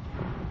come.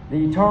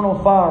 The eternal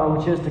fire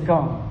which is to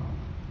come.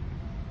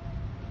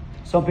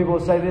 Some people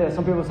will say this.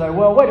 Some people will say,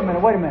 well, wait a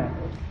minute.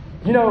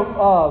 You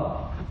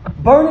know,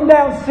 burning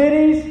down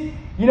cities,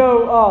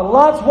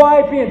 Lot's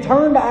wife being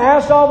turned to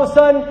ash all of a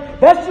sudden,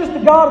 that's just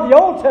the God of the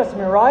Old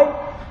Testament, right?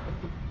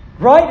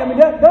 Right? I mean,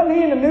 doesn't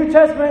He in the New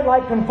Testament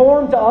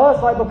conform to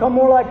us, become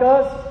more like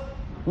us?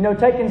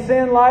 Taking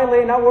sin lightly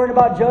and not worrying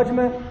about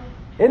judgment.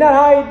 Isn't that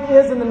how He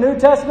is in the New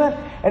Testament?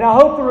 And I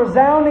hope the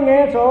resounding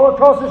answer all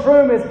across this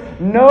room is,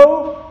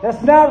 no,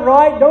 that's not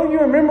right. Don't you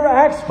remember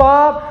Acts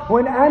 5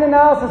 when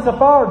Ananias and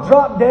Sapphira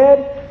dropped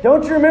dead?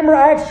 Don't you remember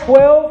Acts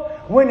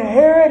 12 when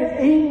Herod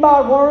is eaten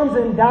by worms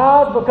and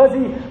dies because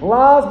he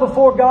lies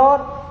before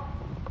God?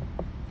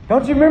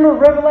 Don't you remember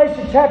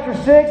Revelation chapter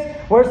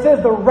 6 where it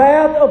says the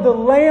wrath of the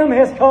Lamb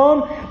has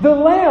come? The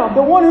Lamb,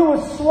 the one who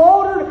was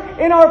slaughtered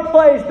in our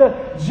place, the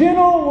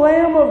gentle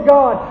Lamb of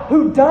God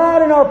who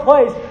died in our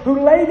place,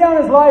 who laid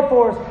down His life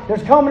for us.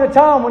 There's coming a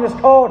time when it's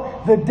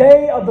called the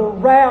day of the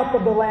wrath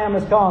of the Lamb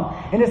has come.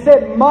 And it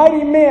said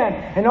mighty men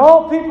and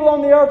all people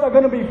on the earth are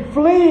going to be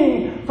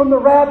fleeing from the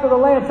wrath of the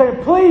Lamb,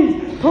 saying,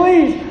 please,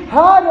 please,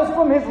 hide us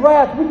from His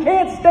wrath. We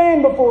can't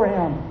stand before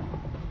Him.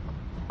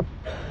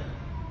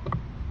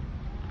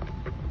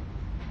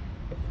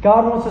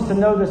 God wants us to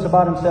know this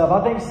about Himself.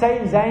 I think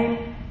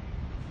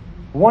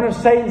one of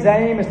Satan's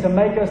aim is to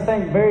make us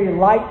think very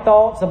light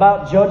thoughts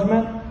about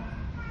judgment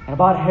and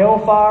about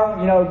hellfire.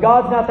 You know,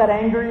 God's not that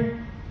angry.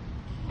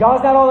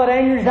 God's not all that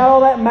angry. He's not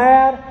all that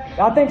mad.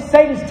 I think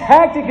Satan's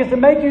tactic is to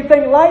make you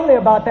think lightly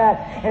about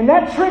that. And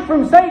that trick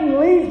from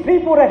Satan leads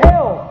people to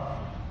hell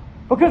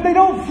because they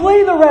don't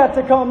flee the wrath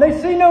to come.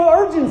 They see no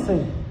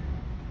urgency.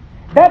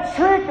 That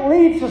trick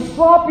leads to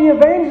sloppy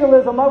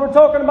evangelism like we were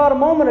talking about a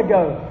moment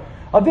ago.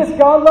 Of this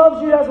God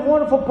loves you, has a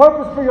wonderful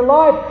purpose for your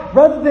life,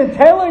 rather than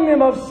telling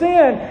them of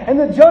sin and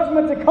the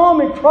judgment to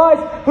come in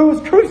Christ who was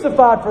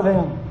crucified for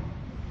them.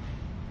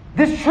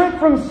 This trick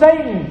from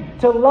Satan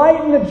to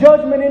lighten the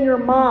judgment in your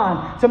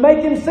mind, to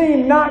make him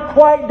seem not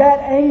quite that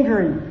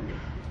angry.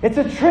 It's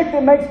a trick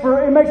that makes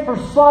for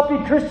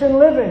sloppy Christian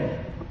living.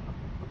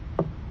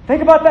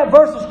 Think about that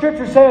verse of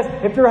Scripture says,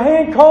 if your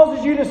hand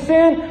causes you to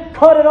sin,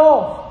 cut it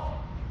off.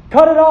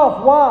 Cut it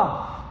off.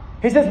 Why?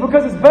 He says,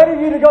 because it's better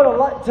you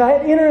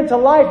to enter into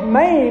life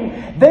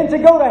maimed than to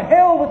go to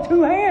hell with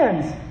two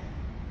hands.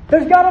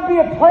 There's got to be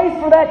a place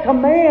for that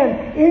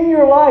command in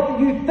your life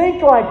that you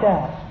think like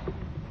that.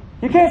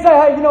 You can't say,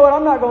 hey, you know what,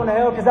 I'm not going to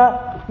hell because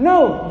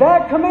No,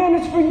 that command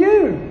is for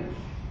you.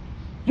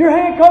 Your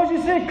hand causes you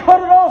to sin,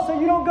 cut it off so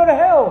you don't go to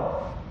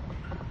hell.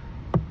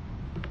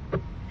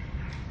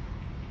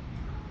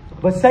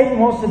 But Satan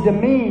wants to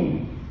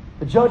demean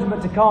the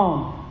judgment to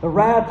come. The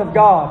wrath of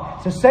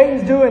God. So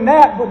Satan's doing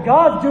that, but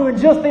God's doing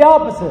just the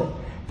opposite.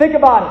 Think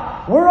about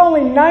it. We're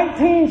only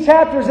 19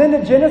 chapters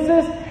into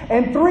Genesis,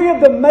 and 3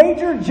 of the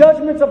major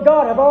judgments of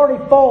God have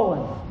already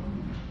fallen.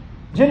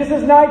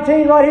 Genesis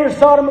 19 right here,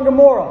 Sodom and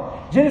Gomorrah.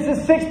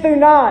 Genesis 6 through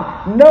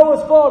 9,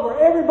 Noah's flood, where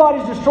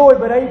everybody's destroyed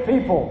but 8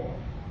 people.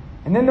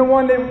 And then the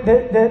one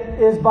that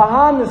is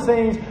behind the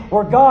scenes,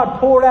 where God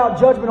poured out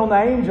judgment on the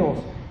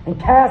angels and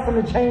cast them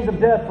in chains of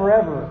death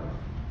forever.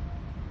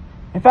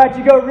 In fact,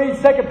 you go read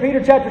 2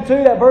 Peter chapter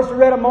 2, that verse we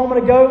read a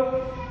moment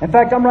ago. In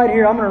fact, I'm right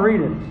here. I'm going to read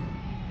it.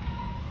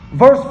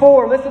 Verse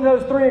 4, listen to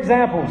those 3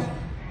 examples.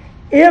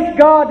 If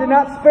God did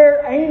not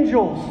spare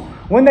angels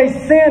when they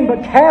sinned,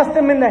 but cast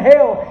them into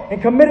hell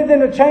and committed them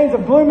to chains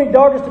of gloomy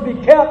darkness to be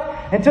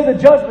kept until the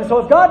judgment. So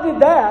if God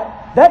did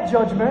that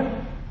judgment.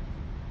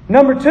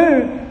 Number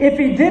 2, if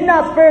He did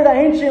not spare the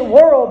ancient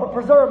world, but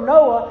preserved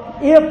Noah,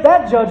 if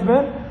that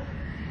judgment.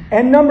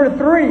 And number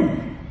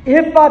 3,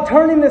 if by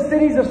turning the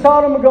cities of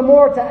Sodom and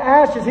Gomorrah to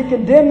ashes, He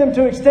condemned them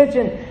to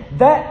extinction,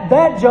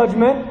 that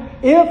judgment,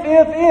 if,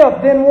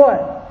 then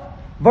what?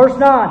 Verse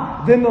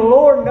 9, then the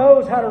Lord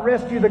knows how to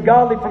rescue the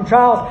godly from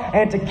trials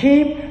and to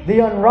keep the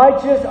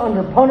unrighteous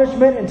under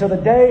punishment until the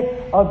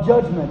day of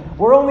judgment.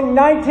 We're only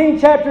 19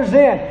 chapters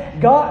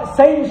in.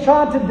 Satan's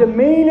trying to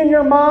demean in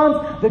your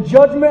minds the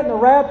judgment and the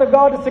wrath of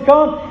God that's to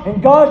come,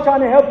 and God's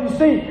trying to help you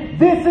see,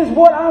 this is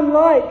what I'm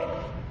like.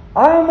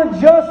 I am a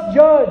just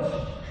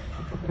judge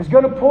who's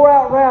going to pour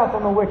out wrath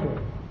on the wicked.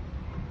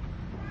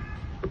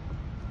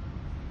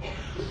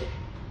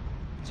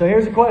 So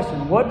here's the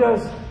question.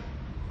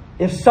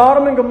 If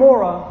Sodom and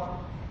Gomorrah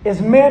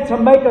is meant to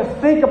make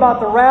us think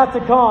about the wrath to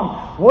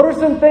come, what are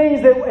some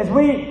things that, as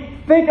we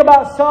think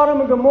about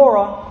Sodom and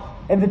Gomorrah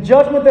and the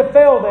judgment that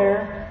fell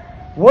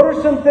there, what are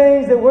some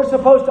things that we're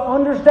supposed to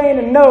understand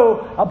and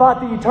know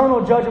about the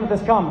eternal judgment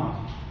that's coming?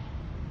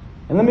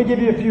 And let me give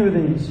you a few of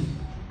these.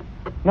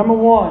 Number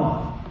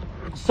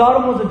 1,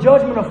 Sodom was a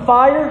judgment of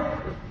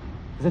fire.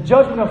 It's a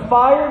judgment of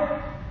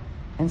fire.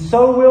 And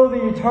so will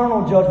the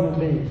eternal judgment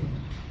be.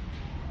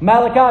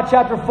 Malachi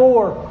chapter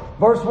 4,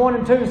 verse 1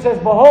 and 2 says,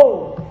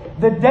 behold,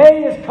 the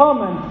day is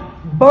coming,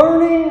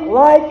 burning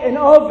like an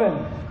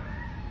oven.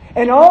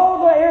 And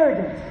all the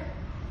arrogant,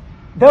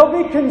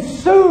 they'll be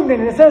consumed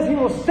in it. It says He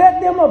will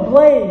set them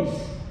ablaze.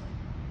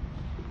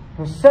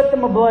 He'll set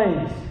them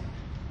ablaze.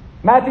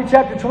 Matthew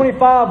chapter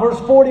 25, verse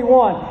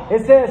 41.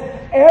 It says,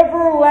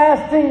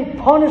 everlasting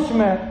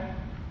punishment.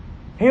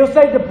 He'll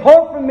say,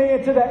 depart from me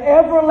into the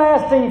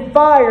everlasting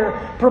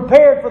fire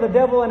prepared for the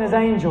devil and his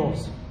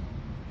angels.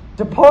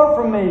 Depart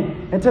from me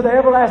into the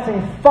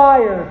everlasting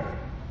fire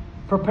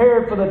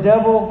prepared for the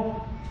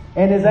devil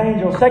and his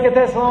angels. 2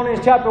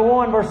 Thessalonians chapter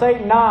 1, verse 8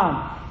 and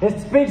 9.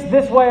 It speaks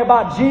this way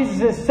about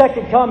Jesus'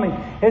 second coming.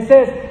 It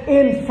says,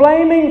 in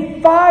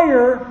flaming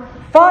fire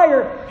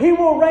fire, He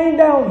will rain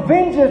down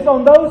vengeance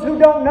on those who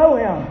don't know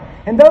Him.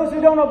 And those who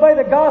don't obey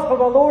the gospel of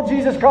the Lord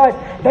Jesus Christ,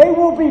 they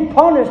will be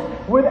punished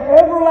with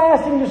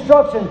everlasting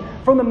destruction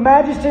from the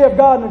majesty of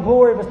God and the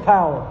glory of His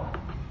power.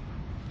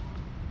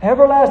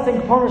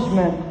 Everlasting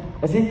punishment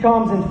as He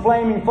comes in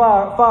flaming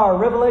fire.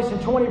 Revelation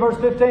 20 verse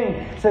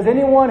 15 says,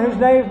 anyone whose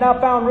name is now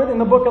found written in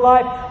the book of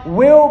life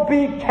will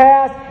be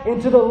cast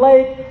into the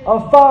lake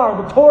of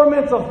fire. The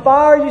torments of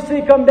fire you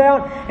see come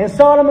down in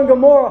Sodom and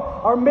Gomorrah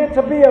are meant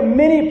to be a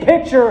mini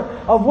picture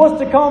of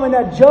what's to come in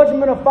that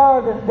judgment of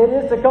fire that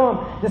is to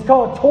come. It's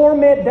called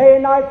torment day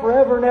and night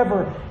forever and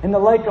ever in the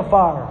lake of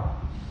fire.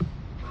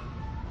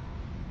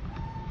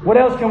 What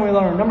else can we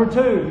learn? Number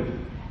 2,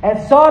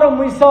 at Sodom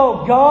we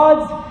saw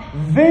God's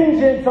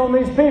vengeance on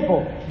these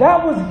people.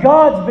 That was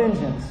God's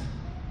vengeance.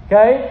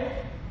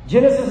 Okay?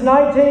 Genesis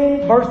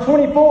 19 verse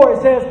 24,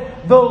 it says,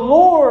 the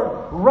Lord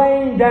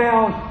rained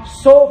down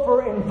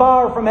sulfur and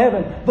fire from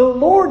heaven. The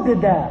Lord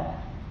did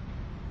that.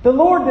 The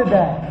Lord did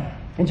that.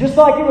 And just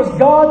like it was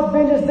God's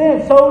vengeance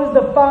then, so is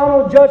the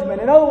final judgment.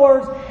 In other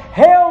words,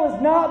 hell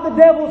is not the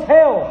devil's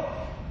hell.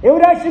 It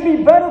would actually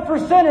be better for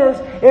sinners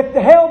if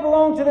the hell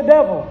belonged to the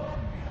devil.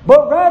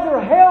 But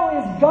rather, hell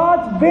is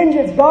God's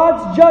vengeance,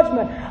 God's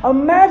judgment.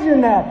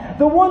 Imagine that.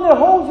 The one that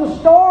holds the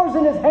stars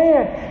in His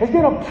hand is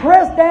going to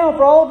press down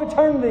for all of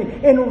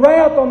eternity in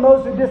wrath on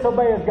those who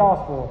disobey His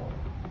gospel.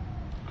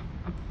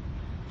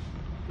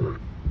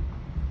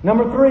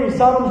 Number 3,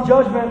 Sodom's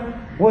judgment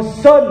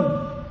was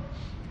sudden.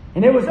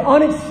 And it was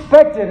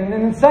unexpected. And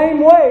in the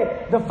same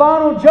way, the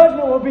final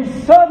judgment will be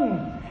sudden.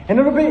 And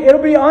it'll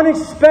be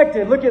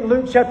unexpected. Look at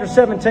Luke chapter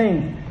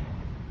 17.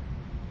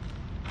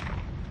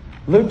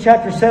 Luke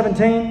chapter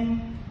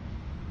 17.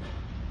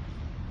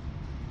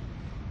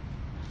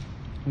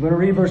 I'm going to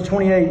read verse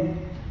 28.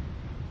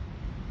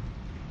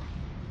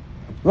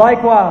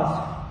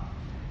 Likewise,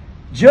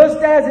 just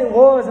as it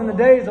was in the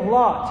days of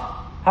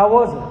Lot. How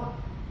was it?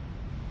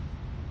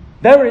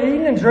 They were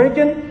eating and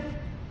drinking,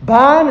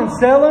 buying and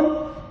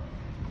selling,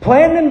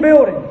 planting and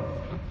building.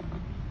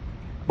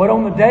 But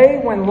on the day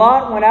when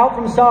Lot went out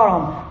from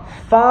Sodom,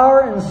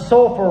 fire and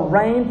sulfur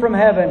rained from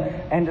heaven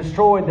and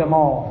destroyed them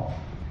all.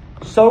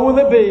 So will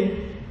it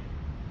be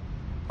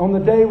on the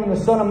day when the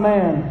Son of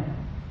Man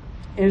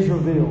is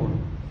revealed.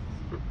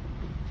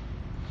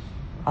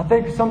 I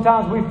think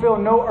sometimes we feel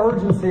no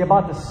urgency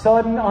about the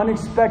sudden,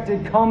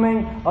 unexpected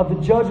coming of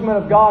the judgment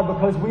of God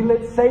because we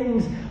let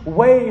Satan's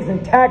ways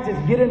and tactics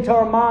get into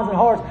our minds and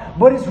hearts.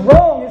 But it's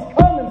wrong. It's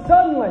coming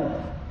suddenly.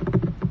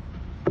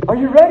 Are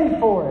you ready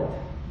for it?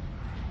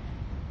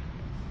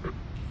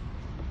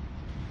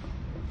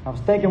 I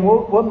was thinking,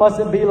 what must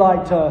it be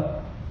like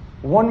to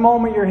one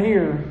moment you're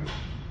here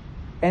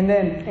and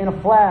then in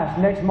a flash,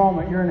 next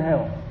moment you're in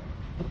hell.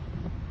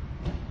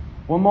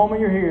 One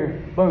moment you're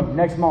here, boom,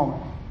 next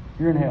moment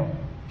you're in hell.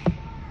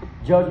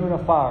 Judgment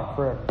of fire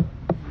forever.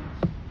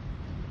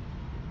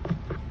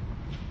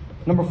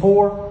 Number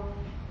 4,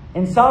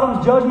 in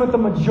Sodom's judgment, the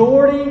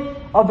majority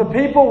of the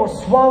people were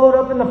swallowed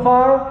up in the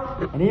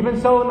fire. And even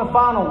so in the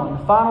final one,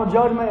 the final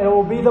judgment, it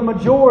will be the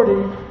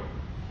majority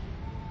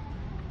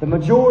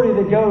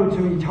that go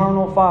to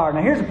eternal fire.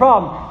 Now here's the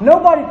problem.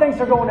 Nobody thinks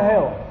they're going to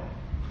hell.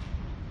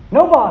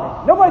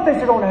 Nobody thinks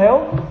they're going to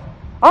hell.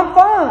 I'm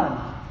fine.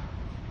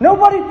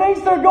 Nobody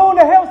thinks they're going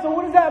to hell, so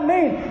what does that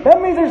mean?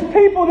 That means there's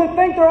people that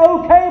think they're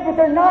okay, but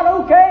they're not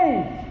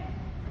okay.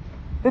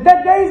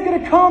 That day is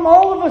going to come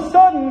all of a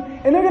sudden,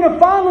 and they're going to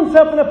find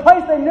themselves in a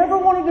place they never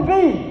wanted to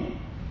be.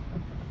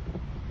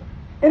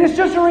 And it's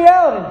just a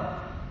reality.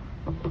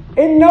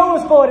 In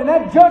Noah's flood, in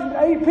that judgment,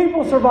 8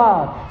 people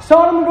survived.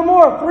 Sodom and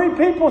Gomorrah, 3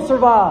 people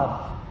survived.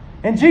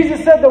 And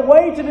Jesus said the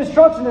way to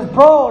destruction is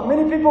broad.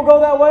 Many people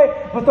go that way,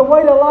 but the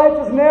way to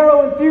life is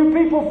narrow and few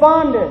people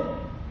find it.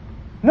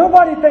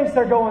 Nobody thinks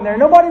they're going there.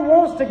 Nobody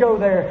wants to go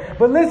there.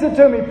 But listen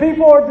to me.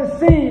 People are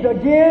deceived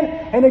again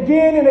and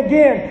again and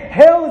again.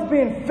 Hell is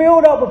being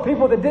filled up with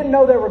people that didn't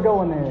know they were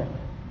going there.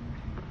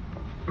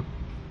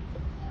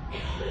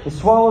 It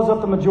swallows up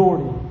the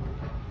majority.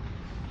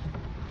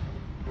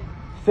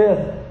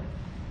 5th,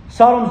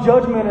 Sodom's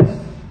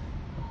judgment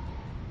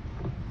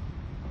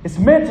it's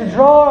meant to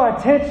draw our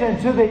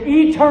attention to the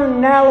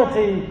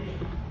eternality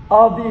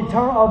of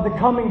the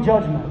coming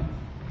judgment.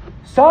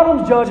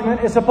 Sodom's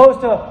judgment is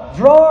supposed to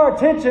draw our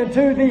attention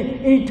to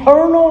the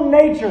eternal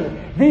nature,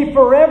 the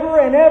forever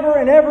and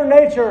ever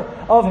nature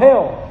of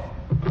hell.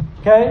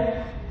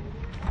 Okay?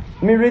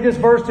 Let me read this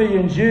verse to you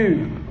in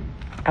Jude.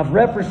 I've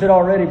referenced it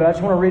already, but I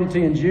just want to read it to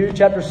you in Jude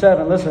chapter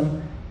 7.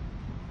 Listen.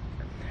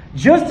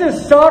 Just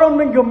as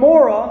Sodom and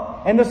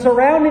Gomorrah and the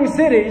surrounding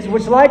cities,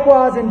 which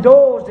likewise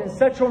indulged in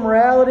sexual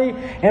immorality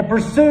and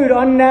pursued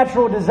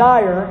unnatural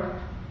desire,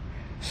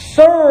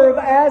 serve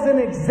as an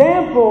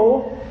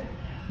example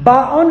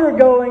by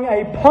undergoing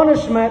a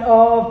punishment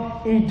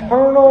of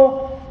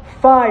eternal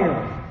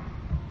fire.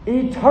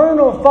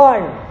 Eternal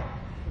fire.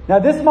 Now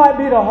this might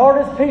be the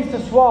hardest piece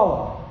to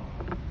swallow.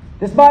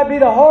 This might be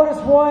the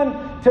hardest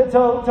one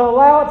to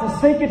allow it to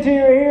sink into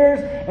your ears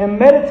and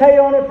meditate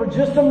on it for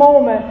just a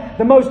moment,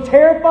 the most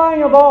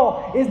terrifying of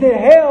all is that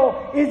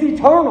hell is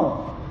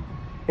eternal.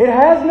 It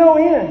has no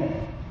end.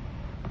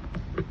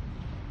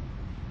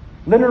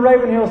 Leonard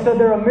Ravenhill said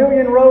there are a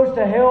million roads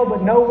to hell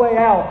but no way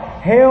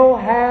out. Hell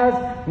has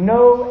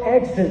no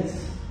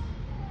exits.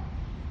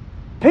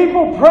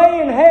 People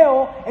pray in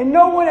hell and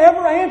no one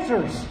ever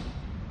answers.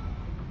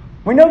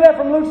 We know that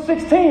from Luke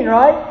 16,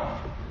 right?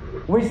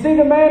 We see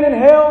the man in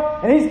hell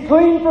and he's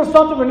pleading for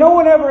something but no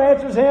one ever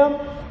answers him.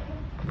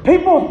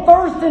 People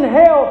thirst in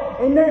hell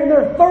and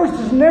their thirst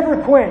is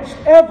never quenched,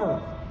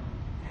 ever.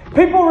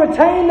 People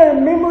retain their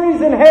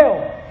memories in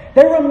hell.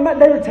 They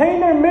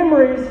retain their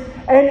memories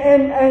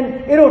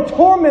and it'll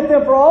torment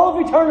them for all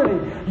of eternity.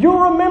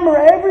 You'll remember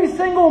every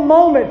single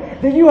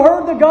moment that you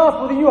heard the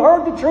gospel, that you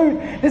heard the truth,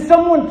 that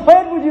someone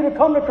pled with you to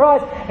come to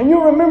Christ, and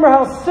you'll remember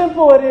how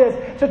simple it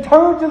is to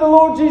turn to the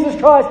Lord Jesus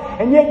Christ,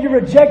 and yet you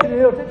rejected it.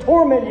 It'll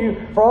torment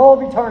you for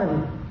all of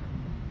eternity.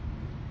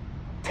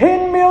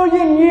 10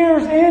 million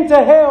years into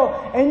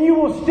hell, and you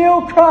will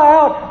still cry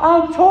out,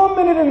 I'm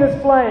tormented in this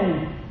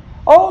flame.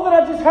 Oh,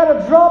 that I just had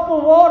a drop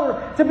of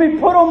water to be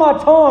put on my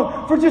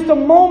tongue for just a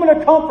moment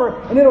of comfort,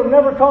 and it'll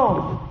never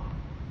come.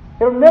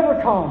 It'll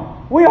never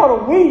come. We ought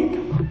to weep.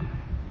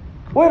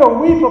 We ought to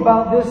weep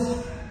about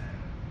this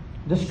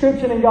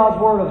description in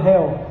God's Word of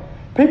hell.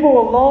 People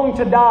will long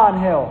to die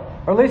in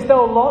hell. Or at least they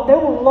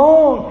will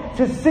long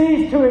to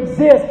cease to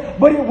exist,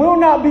 but it will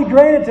not be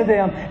granted to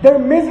them. Their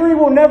misery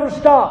will never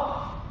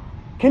stop.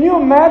 Can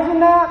you imagine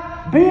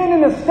that? Being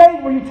in a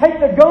state where you take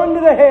the gun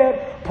to the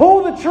head,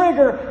 pull the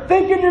trigger,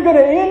 thinking you're going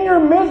to end your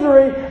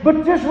misery,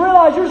 but just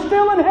realize you're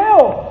still in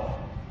hell.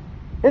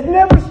 It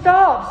never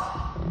stops.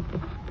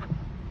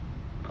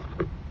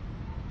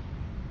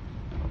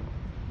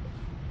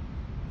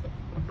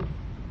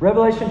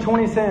 Revelation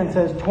 20:10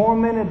 says,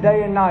 tormented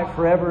day and night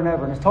forever and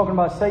ever. And it's talking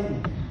about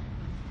Satan.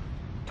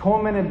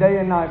 Tormented day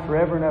and night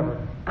forever and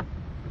ever.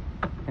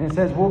 And it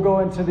says we'll go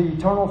into the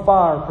eternal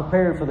fire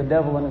prepared for the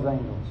devil and his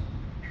angels.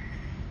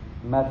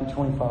 In Matthew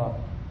 25.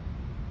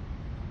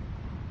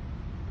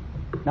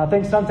 Now I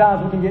think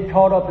sometimes we can get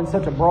caught up in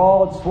such a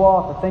broad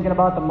swath of thinking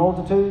about the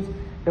multitudes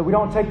that we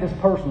don't take this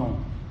personal.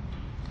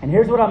 And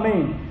here's what I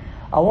mean.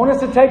 I want us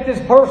to take this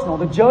personal,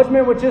 the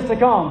judgment which is to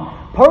come.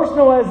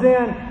 Personal as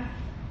in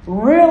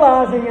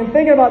realizing and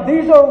thinking about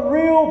these are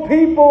real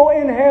people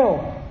in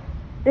hell.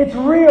 It's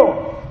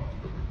real.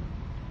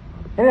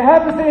 And it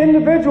happens to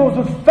individuals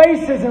with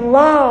faces and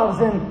lives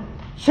and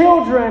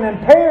children and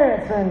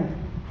parents.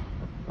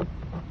 And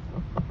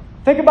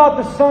think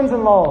about the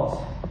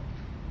sons-in-laws.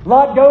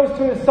 Lot goes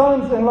to his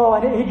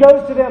sons-in-law and he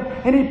goes to them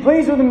and he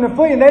pleads with them to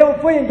flee, and they don't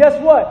flee. And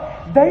guess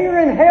what? They are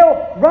in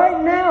hell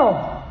right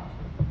now.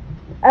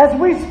 As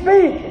we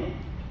speak.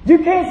 You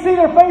can't see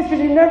their face because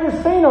you've never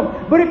seen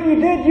them. But if you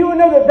did, you would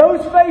know that those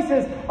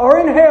faces are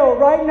in hell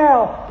right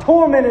now,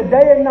 tormented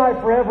day and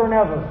night forever and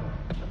ever.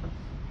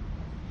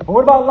 But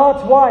what about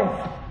Lot's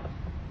wife?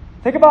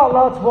 Think about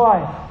Lot's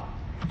wife.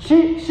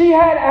 She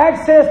had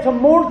access to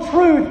more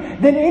truth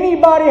than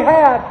anybody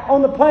had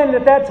on the planet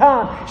at that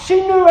time.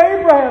 She knew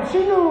Abraham. She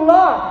knew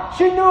Lot.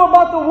 She knew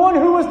about the one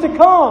who was to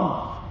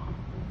come.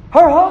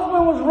 Her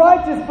husband was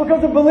righteous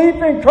because of belief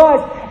in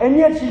Christ, and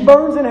yet she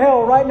burns in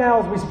hell right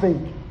now as we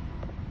speak.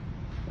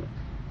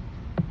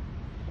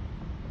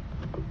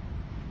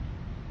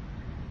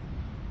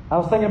 I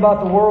was thinking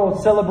about the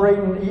world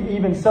celebrating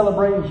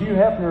Hugh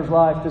Hefner's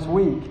life this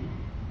week.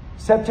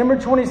 September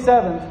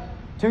 27th,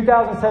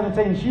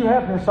 2017, Hugh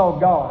Hefner saw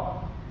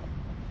God.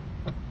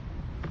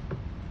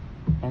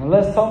 And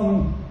unless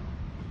something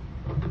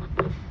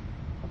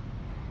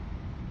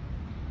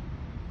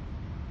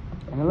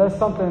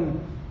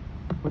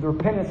with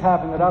repentance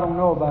happened that I don't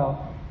know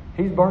about,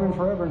 he's burning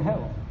forever in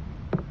hell.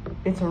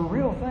 It's a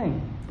real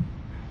thing.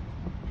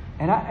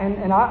 And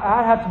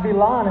I'd have to be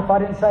lying if I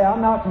didn't say I'm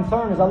not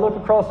concerned as I look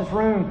across this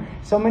room.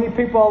 So many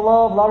people I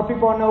love, a lot of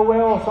people I know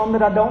well, some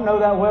that I don't know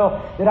that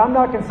well, that I'm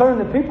not concerned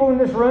that people in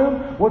this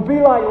room would be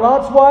like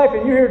Lot's wife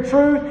and you hear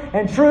truth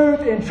and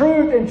truth and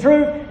truth and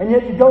truth and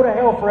yet you go to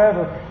hell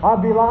forever.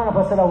 I'd be lying if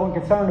I said I wasn't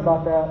concerned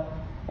about that.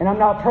 And I'm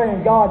not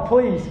praying, God,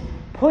 please,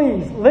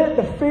 let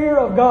the fear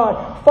of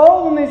God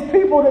fall on these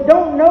people that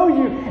don't know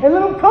you and let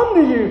them come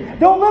to you.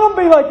 Don't let them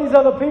be like these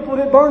other people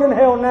that burn in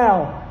hell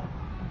now.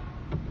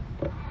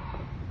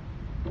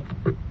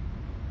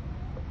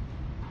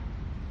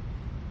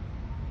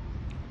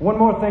 One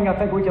more thing I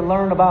think we can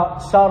learn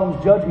about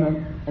Sodom's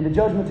judgment and the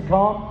judgment to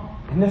come,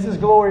 and this is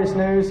glorious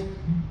news.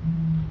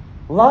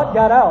 Lot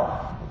got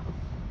out.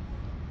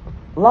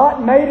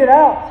 Lot made it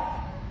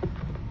out.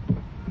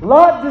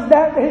 Lot does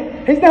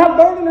that. He's not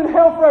burning in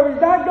hell forever.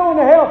 He's not going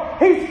to hell.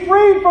 He's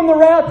freed from the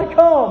wrath to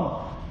come.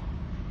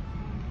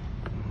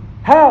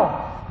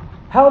 How?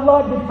 How did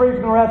Lot get free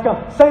from the wrath to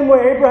come? Same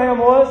way Abraham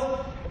was.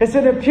 It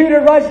said,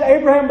 imputed righteousness.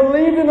 Abraham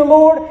believed in the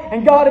Lord,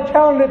 and God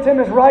accounted it to him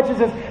as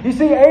righteousness. You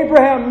see,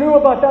 Abraham knew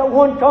about that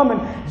one coming.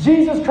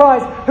 Jesus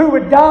Christ, who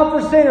would die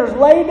for sinners,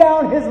 lay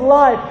down His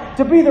life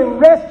to be the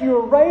rescuer,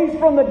 raised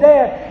from the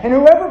dead. And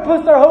whoever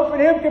puts their hope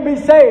in Him can be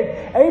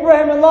saved.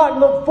 Abraham and Lot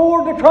look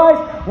forward to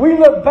Christ. We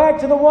look back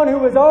to the one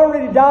who has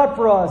already died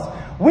for us.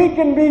 We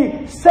can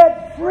be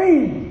set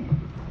free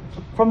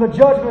from the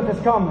judgment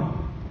that's coming.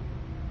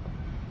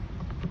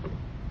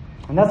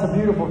 And that's a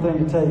beautiful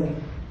thing to take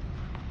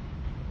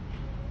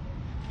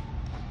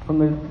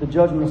from the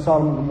judgment of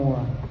Sodom and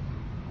Gomorrah.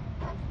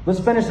 Let's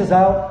finish this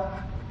out.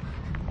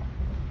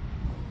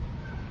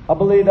 I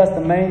believe that's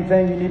the main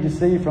thing you need to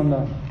see from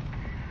the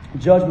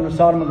judgment of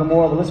Sodom and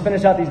Gomorrah. But let's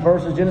finish out these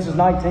verses. Genesis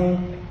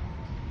 19.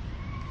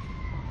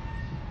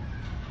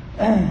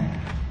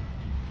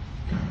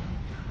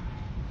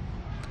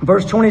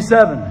 Verse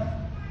 27.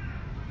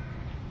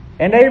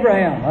 And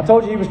Abraham, I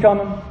told you he was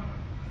coming.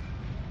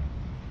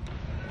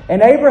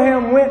 And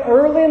Abraham went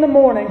early in the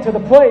morning to the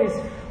place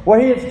where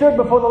he had stood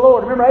before the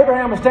Lord. Remember,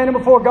 Abraham was standing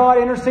before God,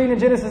 interceding in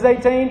Genesis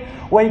 18.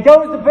 Well, he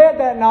goes to bed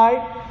that night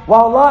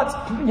while Lot's,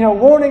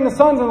 warning the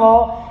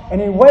sons-in-law,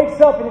 and he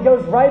wakes up and he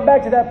goes right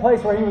back to that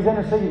place where he was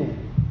interceding.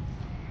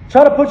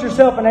 Try to put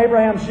yourself in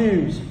Abraham's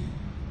shoes.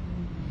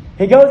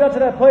 He goes out to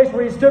that place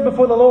where he stood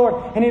before the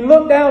Lord, and he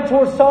looked down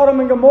towards Sodom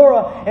and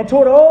Gomorrah and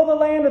toward all the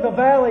land of the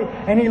valley,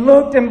 and he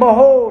looked, and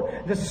behold,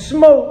 the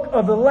smoke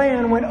of the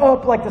land went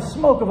up like the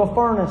smoke of a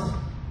furnace.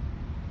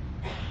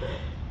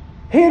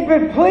 He had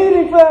been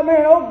pleading for that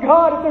man. Oh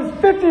God,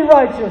 if there's 50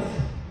 righteous,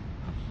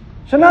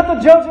 shall not the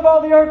judge of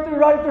all the earth do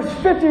right? If there's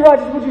 50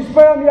 righteous, would you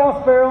spare them? Yeah,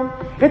 I'll spare them.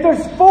 If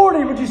there's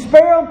 40, would you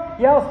spare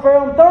them? Yeah, I'll spare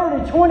them.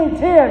 30, 20,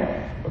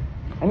 10.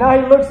 And now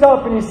he looks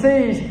up and he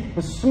sees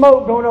the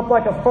smoke going up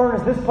like a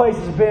furnace. This place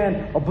has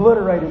been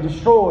obliterated,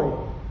 destroyed.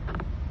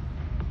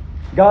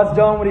 God's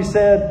done what He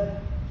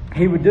said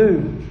He would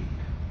do.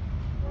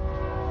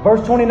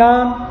 Verse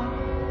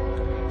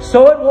 29.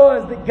 So it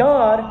was that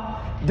God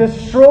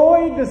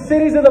destroyed the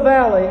cities of the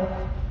valley.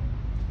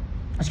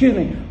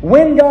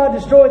 When God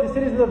destroyed the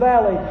cities of the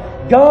valley,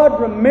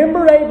 God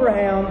remembered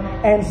Abraham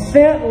and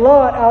sent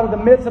Lot out of the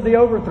midst of the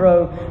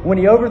overthrow when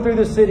He overthrew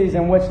the cities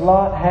in which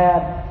Lot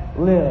had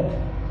lived.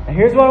 And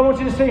here's what I want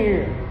you to see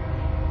here.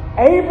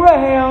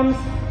 Abraham's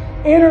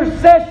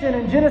intercession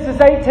in Genesis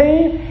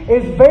 18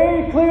 is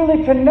very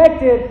clearly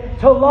connected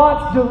to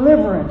Lot's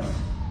deliverance.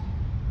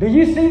 Do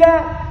you see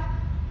that?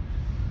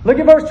 Look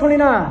at verse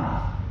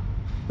 29.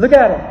 Look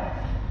at it.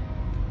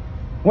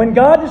 When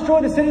God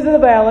destroyed the cities of the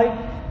valley,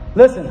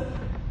 listen,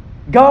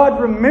 God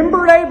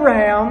remembered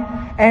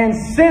Abraham and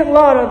sent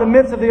Lot out of the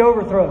midst of the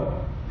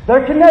overthrow.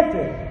 They're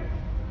connected.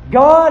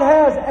 God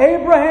has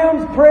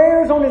Abraham's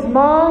prayers on His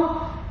mind.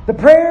 The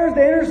prayers,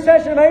 the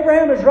intercession of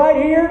Abraham is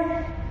right here.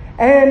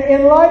 And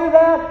in light of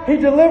that, He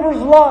delivers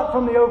Lot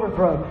from the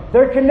overthrow.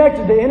 They're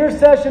connected. The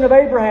intercession of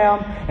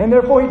Abraham, and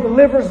therefore He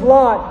delivers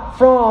Lot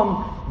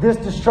from this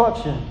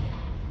destruction.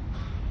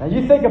 Now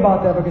you think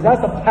about that, because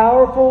that's a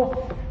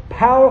powerful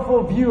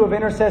view of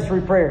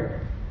intercessory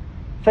prayer.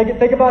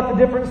 Think about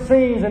the different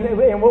scenes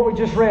in what we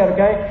just read,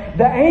 okay?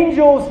 The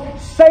angels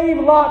save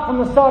Lot from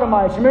the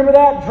Sodomites. Remember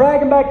that?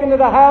 Drag him back into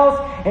the house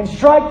and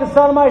strike the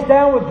Sodomites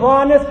down with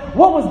blindness.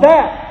 What was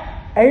that?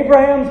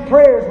 Abraham's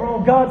prayers were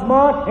on God's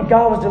mind, and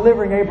God was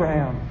delivering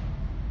Abraham.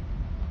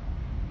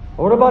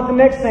 What about the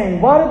next scene?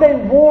 Why did they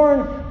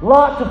warn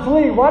Lot to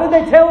flee? Why did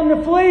they tell him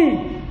to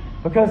flee?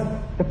 Because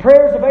the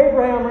prayers of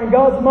Abraham are in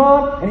God's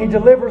mind, and He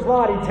delivers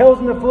Lot. He tells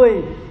him to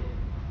flee.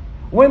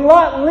 When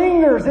Lot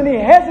lingers and he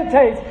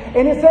hesitates,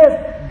 and it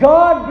says,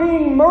 God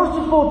being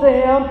merciful to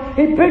him,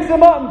 He picks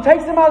him up and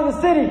takes him out of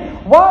the city.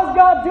 Why is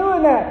God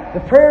doing that? The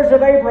prayers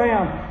of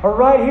Abraham are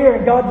right here,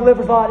 and God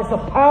delivers Lot. It's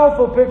a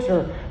powerful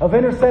picture of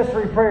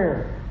intercessory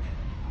prayer.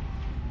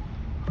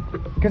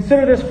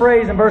 Consider this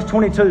phrase in verse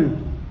 22.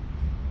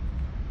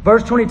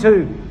 Verse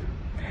 22.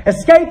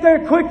 Escape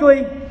there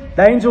quickly.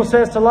 The angel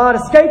says to Lot,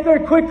 escape there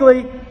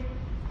quickly.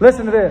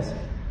 Listen to this.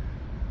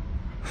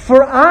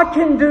 For I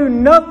can do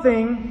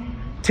nothing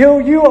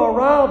till you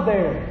arrive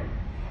there.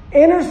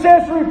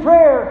 Intercessory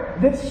prayer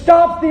that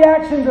stops the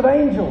actions of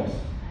angels.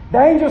 The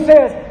angel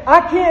says,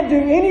 I can't do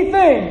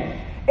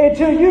anything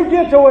until you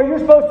get to where you're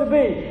supposed to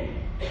be.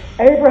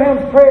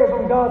 Abraham's prayers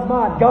on God's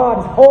mind. God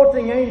is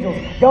halting angels.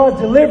 God's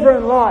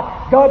delivering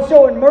Lot. God's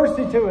showing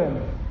mercy to him.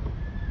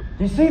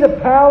 Do you see the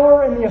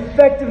power and the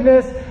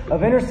effectiveness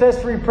of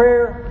intercessory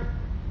prayer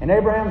in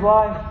Abraham's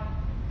life?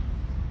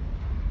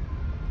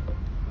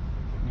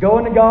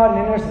 Going to God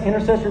in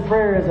intercessory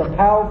prayer is a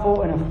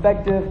powerful and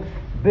effective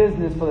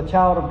business for the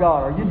child of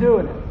God. Are you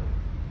doing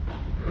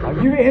it?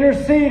 Are you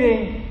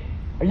interceding?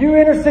 Are you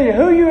interceding?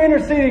 Who are you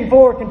interceding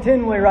for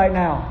continually right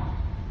now?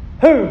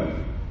 Who?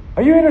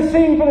 Are you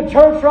interceding for the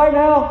church right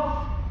now?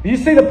 Do you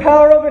see the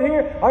power of it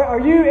here? Are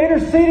you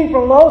interceding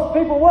for lost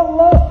people? What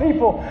lost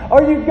people?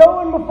 Are you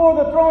going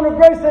before the throne of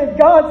grace saying,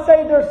 God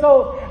save their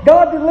souls.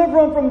 God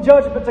deliver them from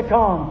judgment to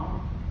come.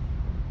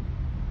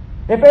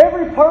 If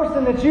every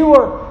person that you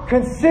were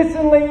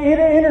consistently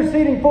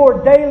interceding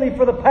for daily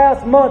for the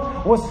past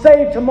month was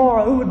saved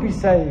tomorrow, who would be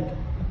saved?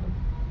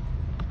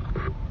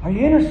 Are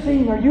you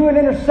interceding? Are you an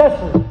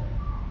intercessor?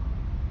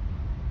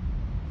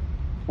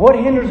 What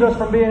hinders us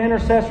from being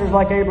intercessors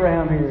like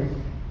Abraham here?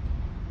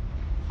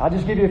 I'll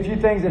just give you a few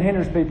things that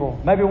hinders people.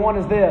 Maybe one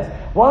is this.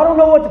 Well, I don't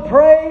know what to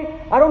pray.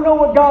 I don't know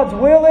what God's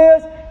will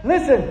is.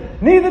 Listen,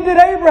 neither did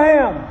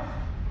Abraham.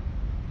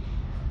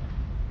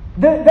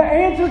 The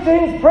answer to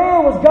his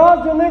prayer was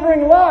God's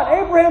delivering Lot.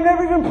 Abraham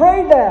never even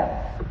prayed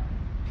that.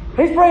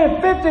 He's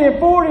praying 50 and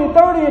 40 and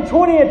 30 and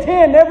 20 and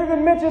 10. Never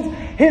even mentions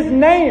his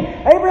name.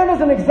 Abraham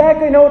doesn't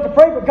exactly know what to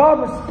pray, but God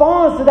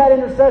responds to that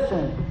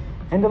intercession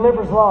and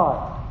delivers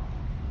Lot.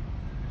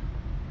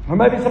 Or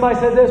maybe somebody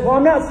says this, well,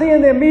 I'm not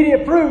seeing the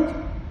immediate fruit.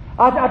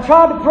 I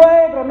tried to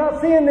pray, but I'm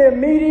not seeing the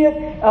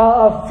immediate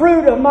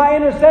fruit of my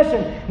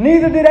intercession.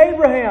 Neither did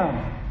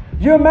Abraham.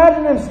 You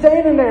imagine him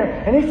standing there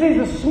and he sees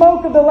the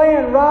smoke of the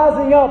land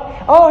rising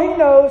up. All he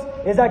knows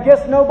is, I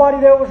guess nobody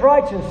there was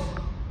righteous.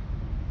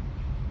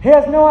 He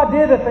has no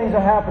idea that things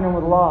are happening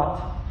with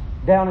Lot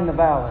down in the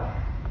valley.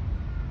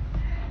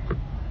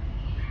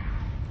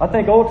 I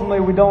think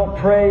ultimately we don't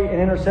pray in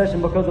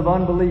intercession because of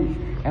unbelief.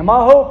 And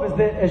my hope is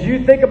that as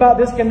you think about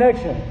this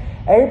connection,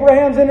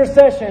 Abraham's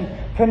intercession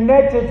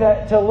connected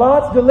to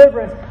Lot's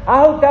deliverance,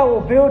 I hope that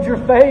will build your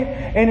faith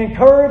and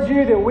encourage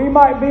you that we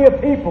might be a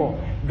people,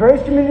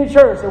 Grace Community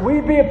Church, that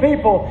we be a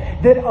people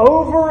that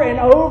over and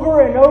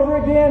over and over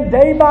again,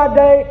 day by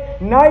day,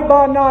 night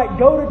by night,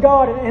 go to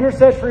God in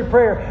intercessory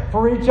prayer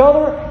for each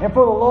other and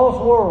for the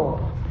lost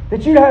world.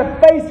 That you have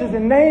faces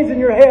and names in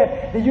your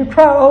head that you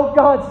cry, oh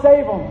God,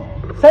 save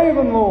them. Save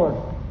them, Lord.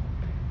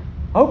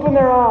 Open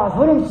their eyes.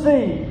 Let them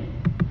see.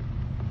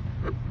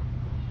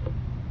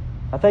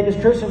 I think as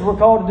Christians we're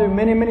called to do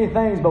many, many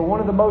things, but one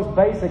of the most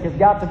basic has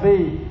got to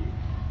be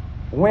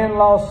win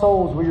lost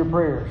souls with your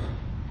prayers.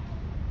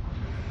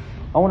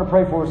 I want to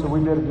pray for us so we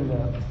be able to do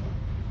that.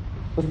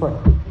 Let's pray.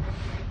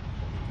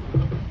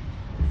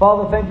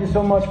 Father, thank you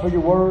so much for your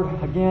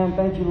word. Again,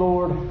 thank you,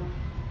 Lord.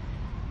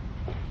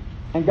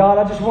 And God,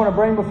 I just want to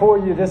bring before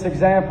you this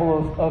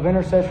example of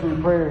intercessory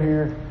prayer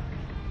here.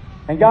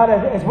 And God,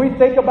 as we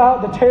think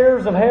about the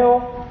terrors of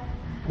hell,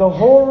 the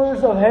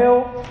horrors of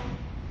hell,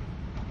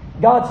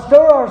 God,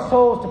 stir our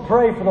souls to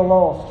pray for the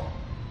lost.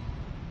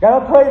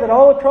 God, I pray that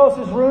all across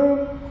this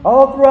room,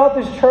 all throughout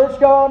this church,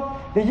 God,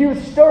 that you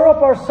would stir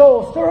up our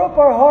souls, stir up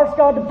our hearts,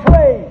 God, to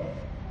pray.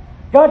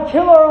 God,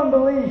 kill our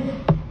unbelief.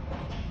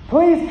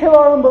 Please kill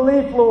our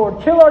unbelief,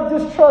 Lord. Kill our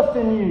distrust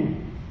in you.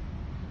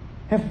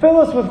 And fill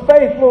us with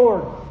faith,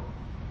 Lord,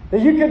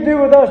 that you could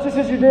do with us just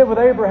as you did with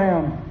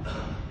Abraham.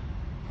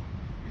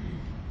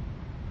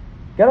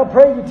 God, I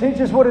pray you teach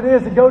us what it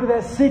is to go to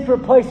that secret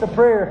place of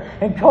prayer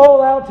and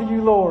call out to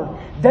you, Lord,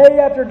 day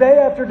after day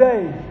after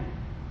day.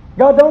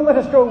 God, don't let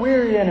us grow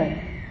weary in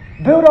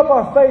it. Build up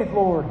our faith,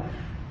 Lord.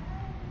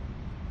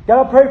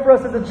 God, I pray for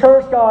us as a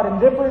church, God, in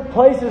different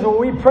places where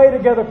we pray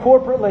together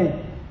corporately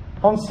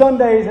on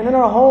Sundays and in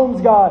our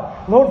homes,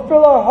 God. Lord,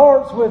 fill our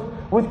hearts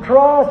with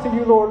cries to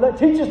you, Lord.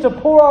 Teach us to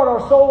pour out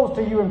our souls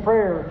to you in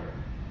prayer.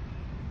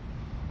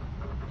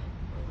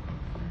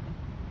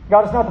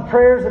 God, it's not the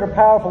prayers that are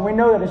powerful. We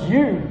know that it's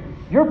you.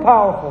 You're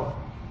powerful.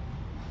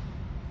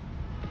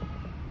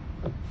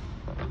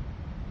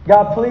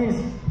 God,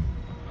 please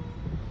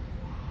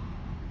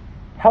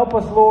help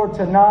us, Lord,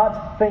 to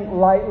not think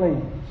lightly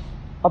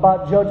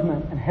about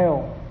judgment and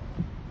hell,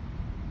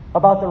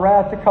 about the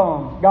wrath to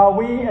come. God,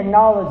 we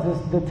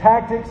acknowledge the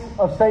tactics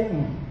of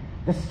Satan,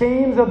 the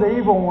schemes of the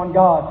evil one,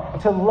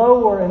 God, to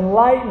lower and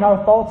lighten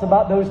our thoughts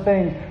about those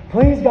things.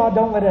 Please, God,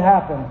 don't let it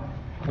happen.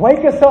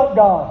 Wake us up,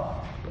 God.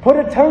 Put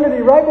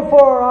eternity right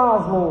before our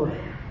eyes, Lord.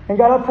 And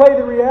God, I pray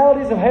the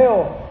realities of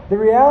hell, the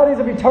realities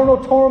of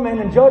eternal torment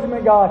and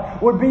judgment,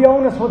 God, would be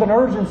on us with an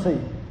urgency.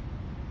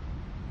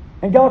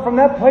 And God, from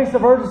that place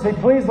of urgency,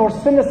 please, Lord,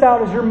 send us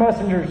out as your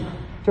messengers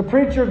to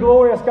preach your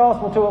glorious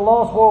gospel to a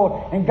lost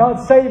world. And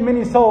God, save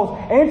many souls.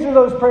 Answer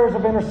those prayers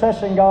of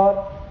intercession,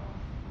 God.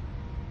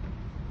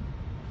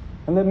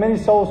 And let many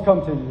souls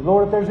come to you.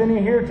 Lord, if there's any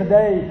here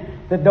today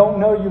that don't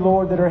know you,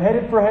 Lord, that are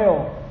headed for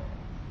hell,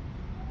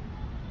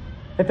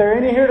 if there are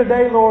any here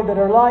today, Lord, that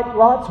are like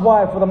Lot's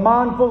wife with a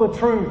mind full of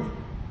truth,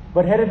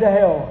 but headed to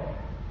hell,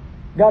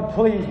 God,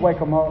 please wake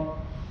them up.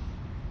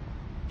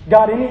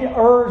 God, any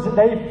urge that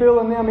they feel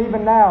in them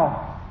even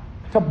now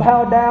to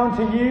bow down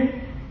to you,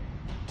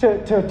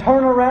 to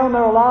turn around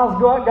their lives,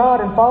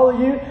 God, and follow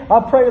you, I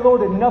pray,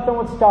 Lord, that nothing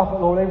would stop it,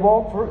 Lord.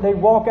 They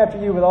walk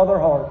after you with all their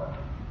heart.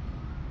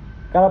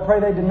 God, I pray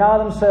they deny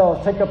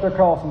themselves, take up their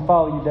cross, and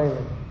follow you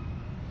daily.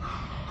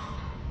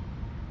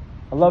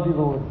 I love you,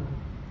 Lord.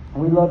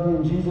 And we love you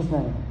in Jesus'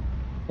 name.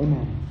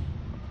 Amen.